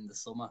podcast in the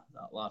summer,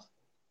 that lad.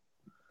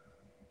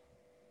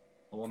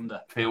 I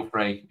wonder. Feel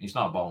free. He's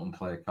not a Bolton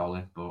player,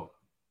 Colin, but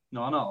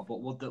no, I know. But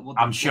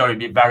I'm sure he'd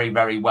be very,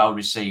 very well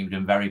received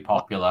and very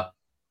popular.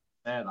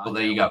 But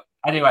there you go.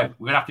 Anyway,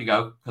 we're gonna have to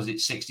go because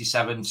it's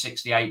 67,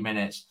 68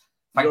 minutes.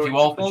 Thank you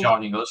all for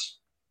joining us.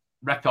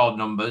 Record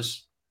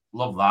numbers,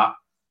 love that.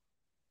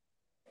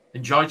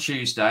 Enjoy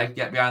Tuesday.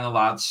 Get behind the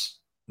lads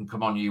and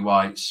come on, you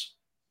whites.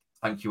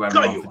 Thank you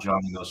everyone for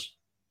joining us.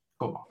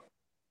 Come on.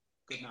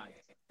 Good night.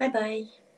 Bye-bye.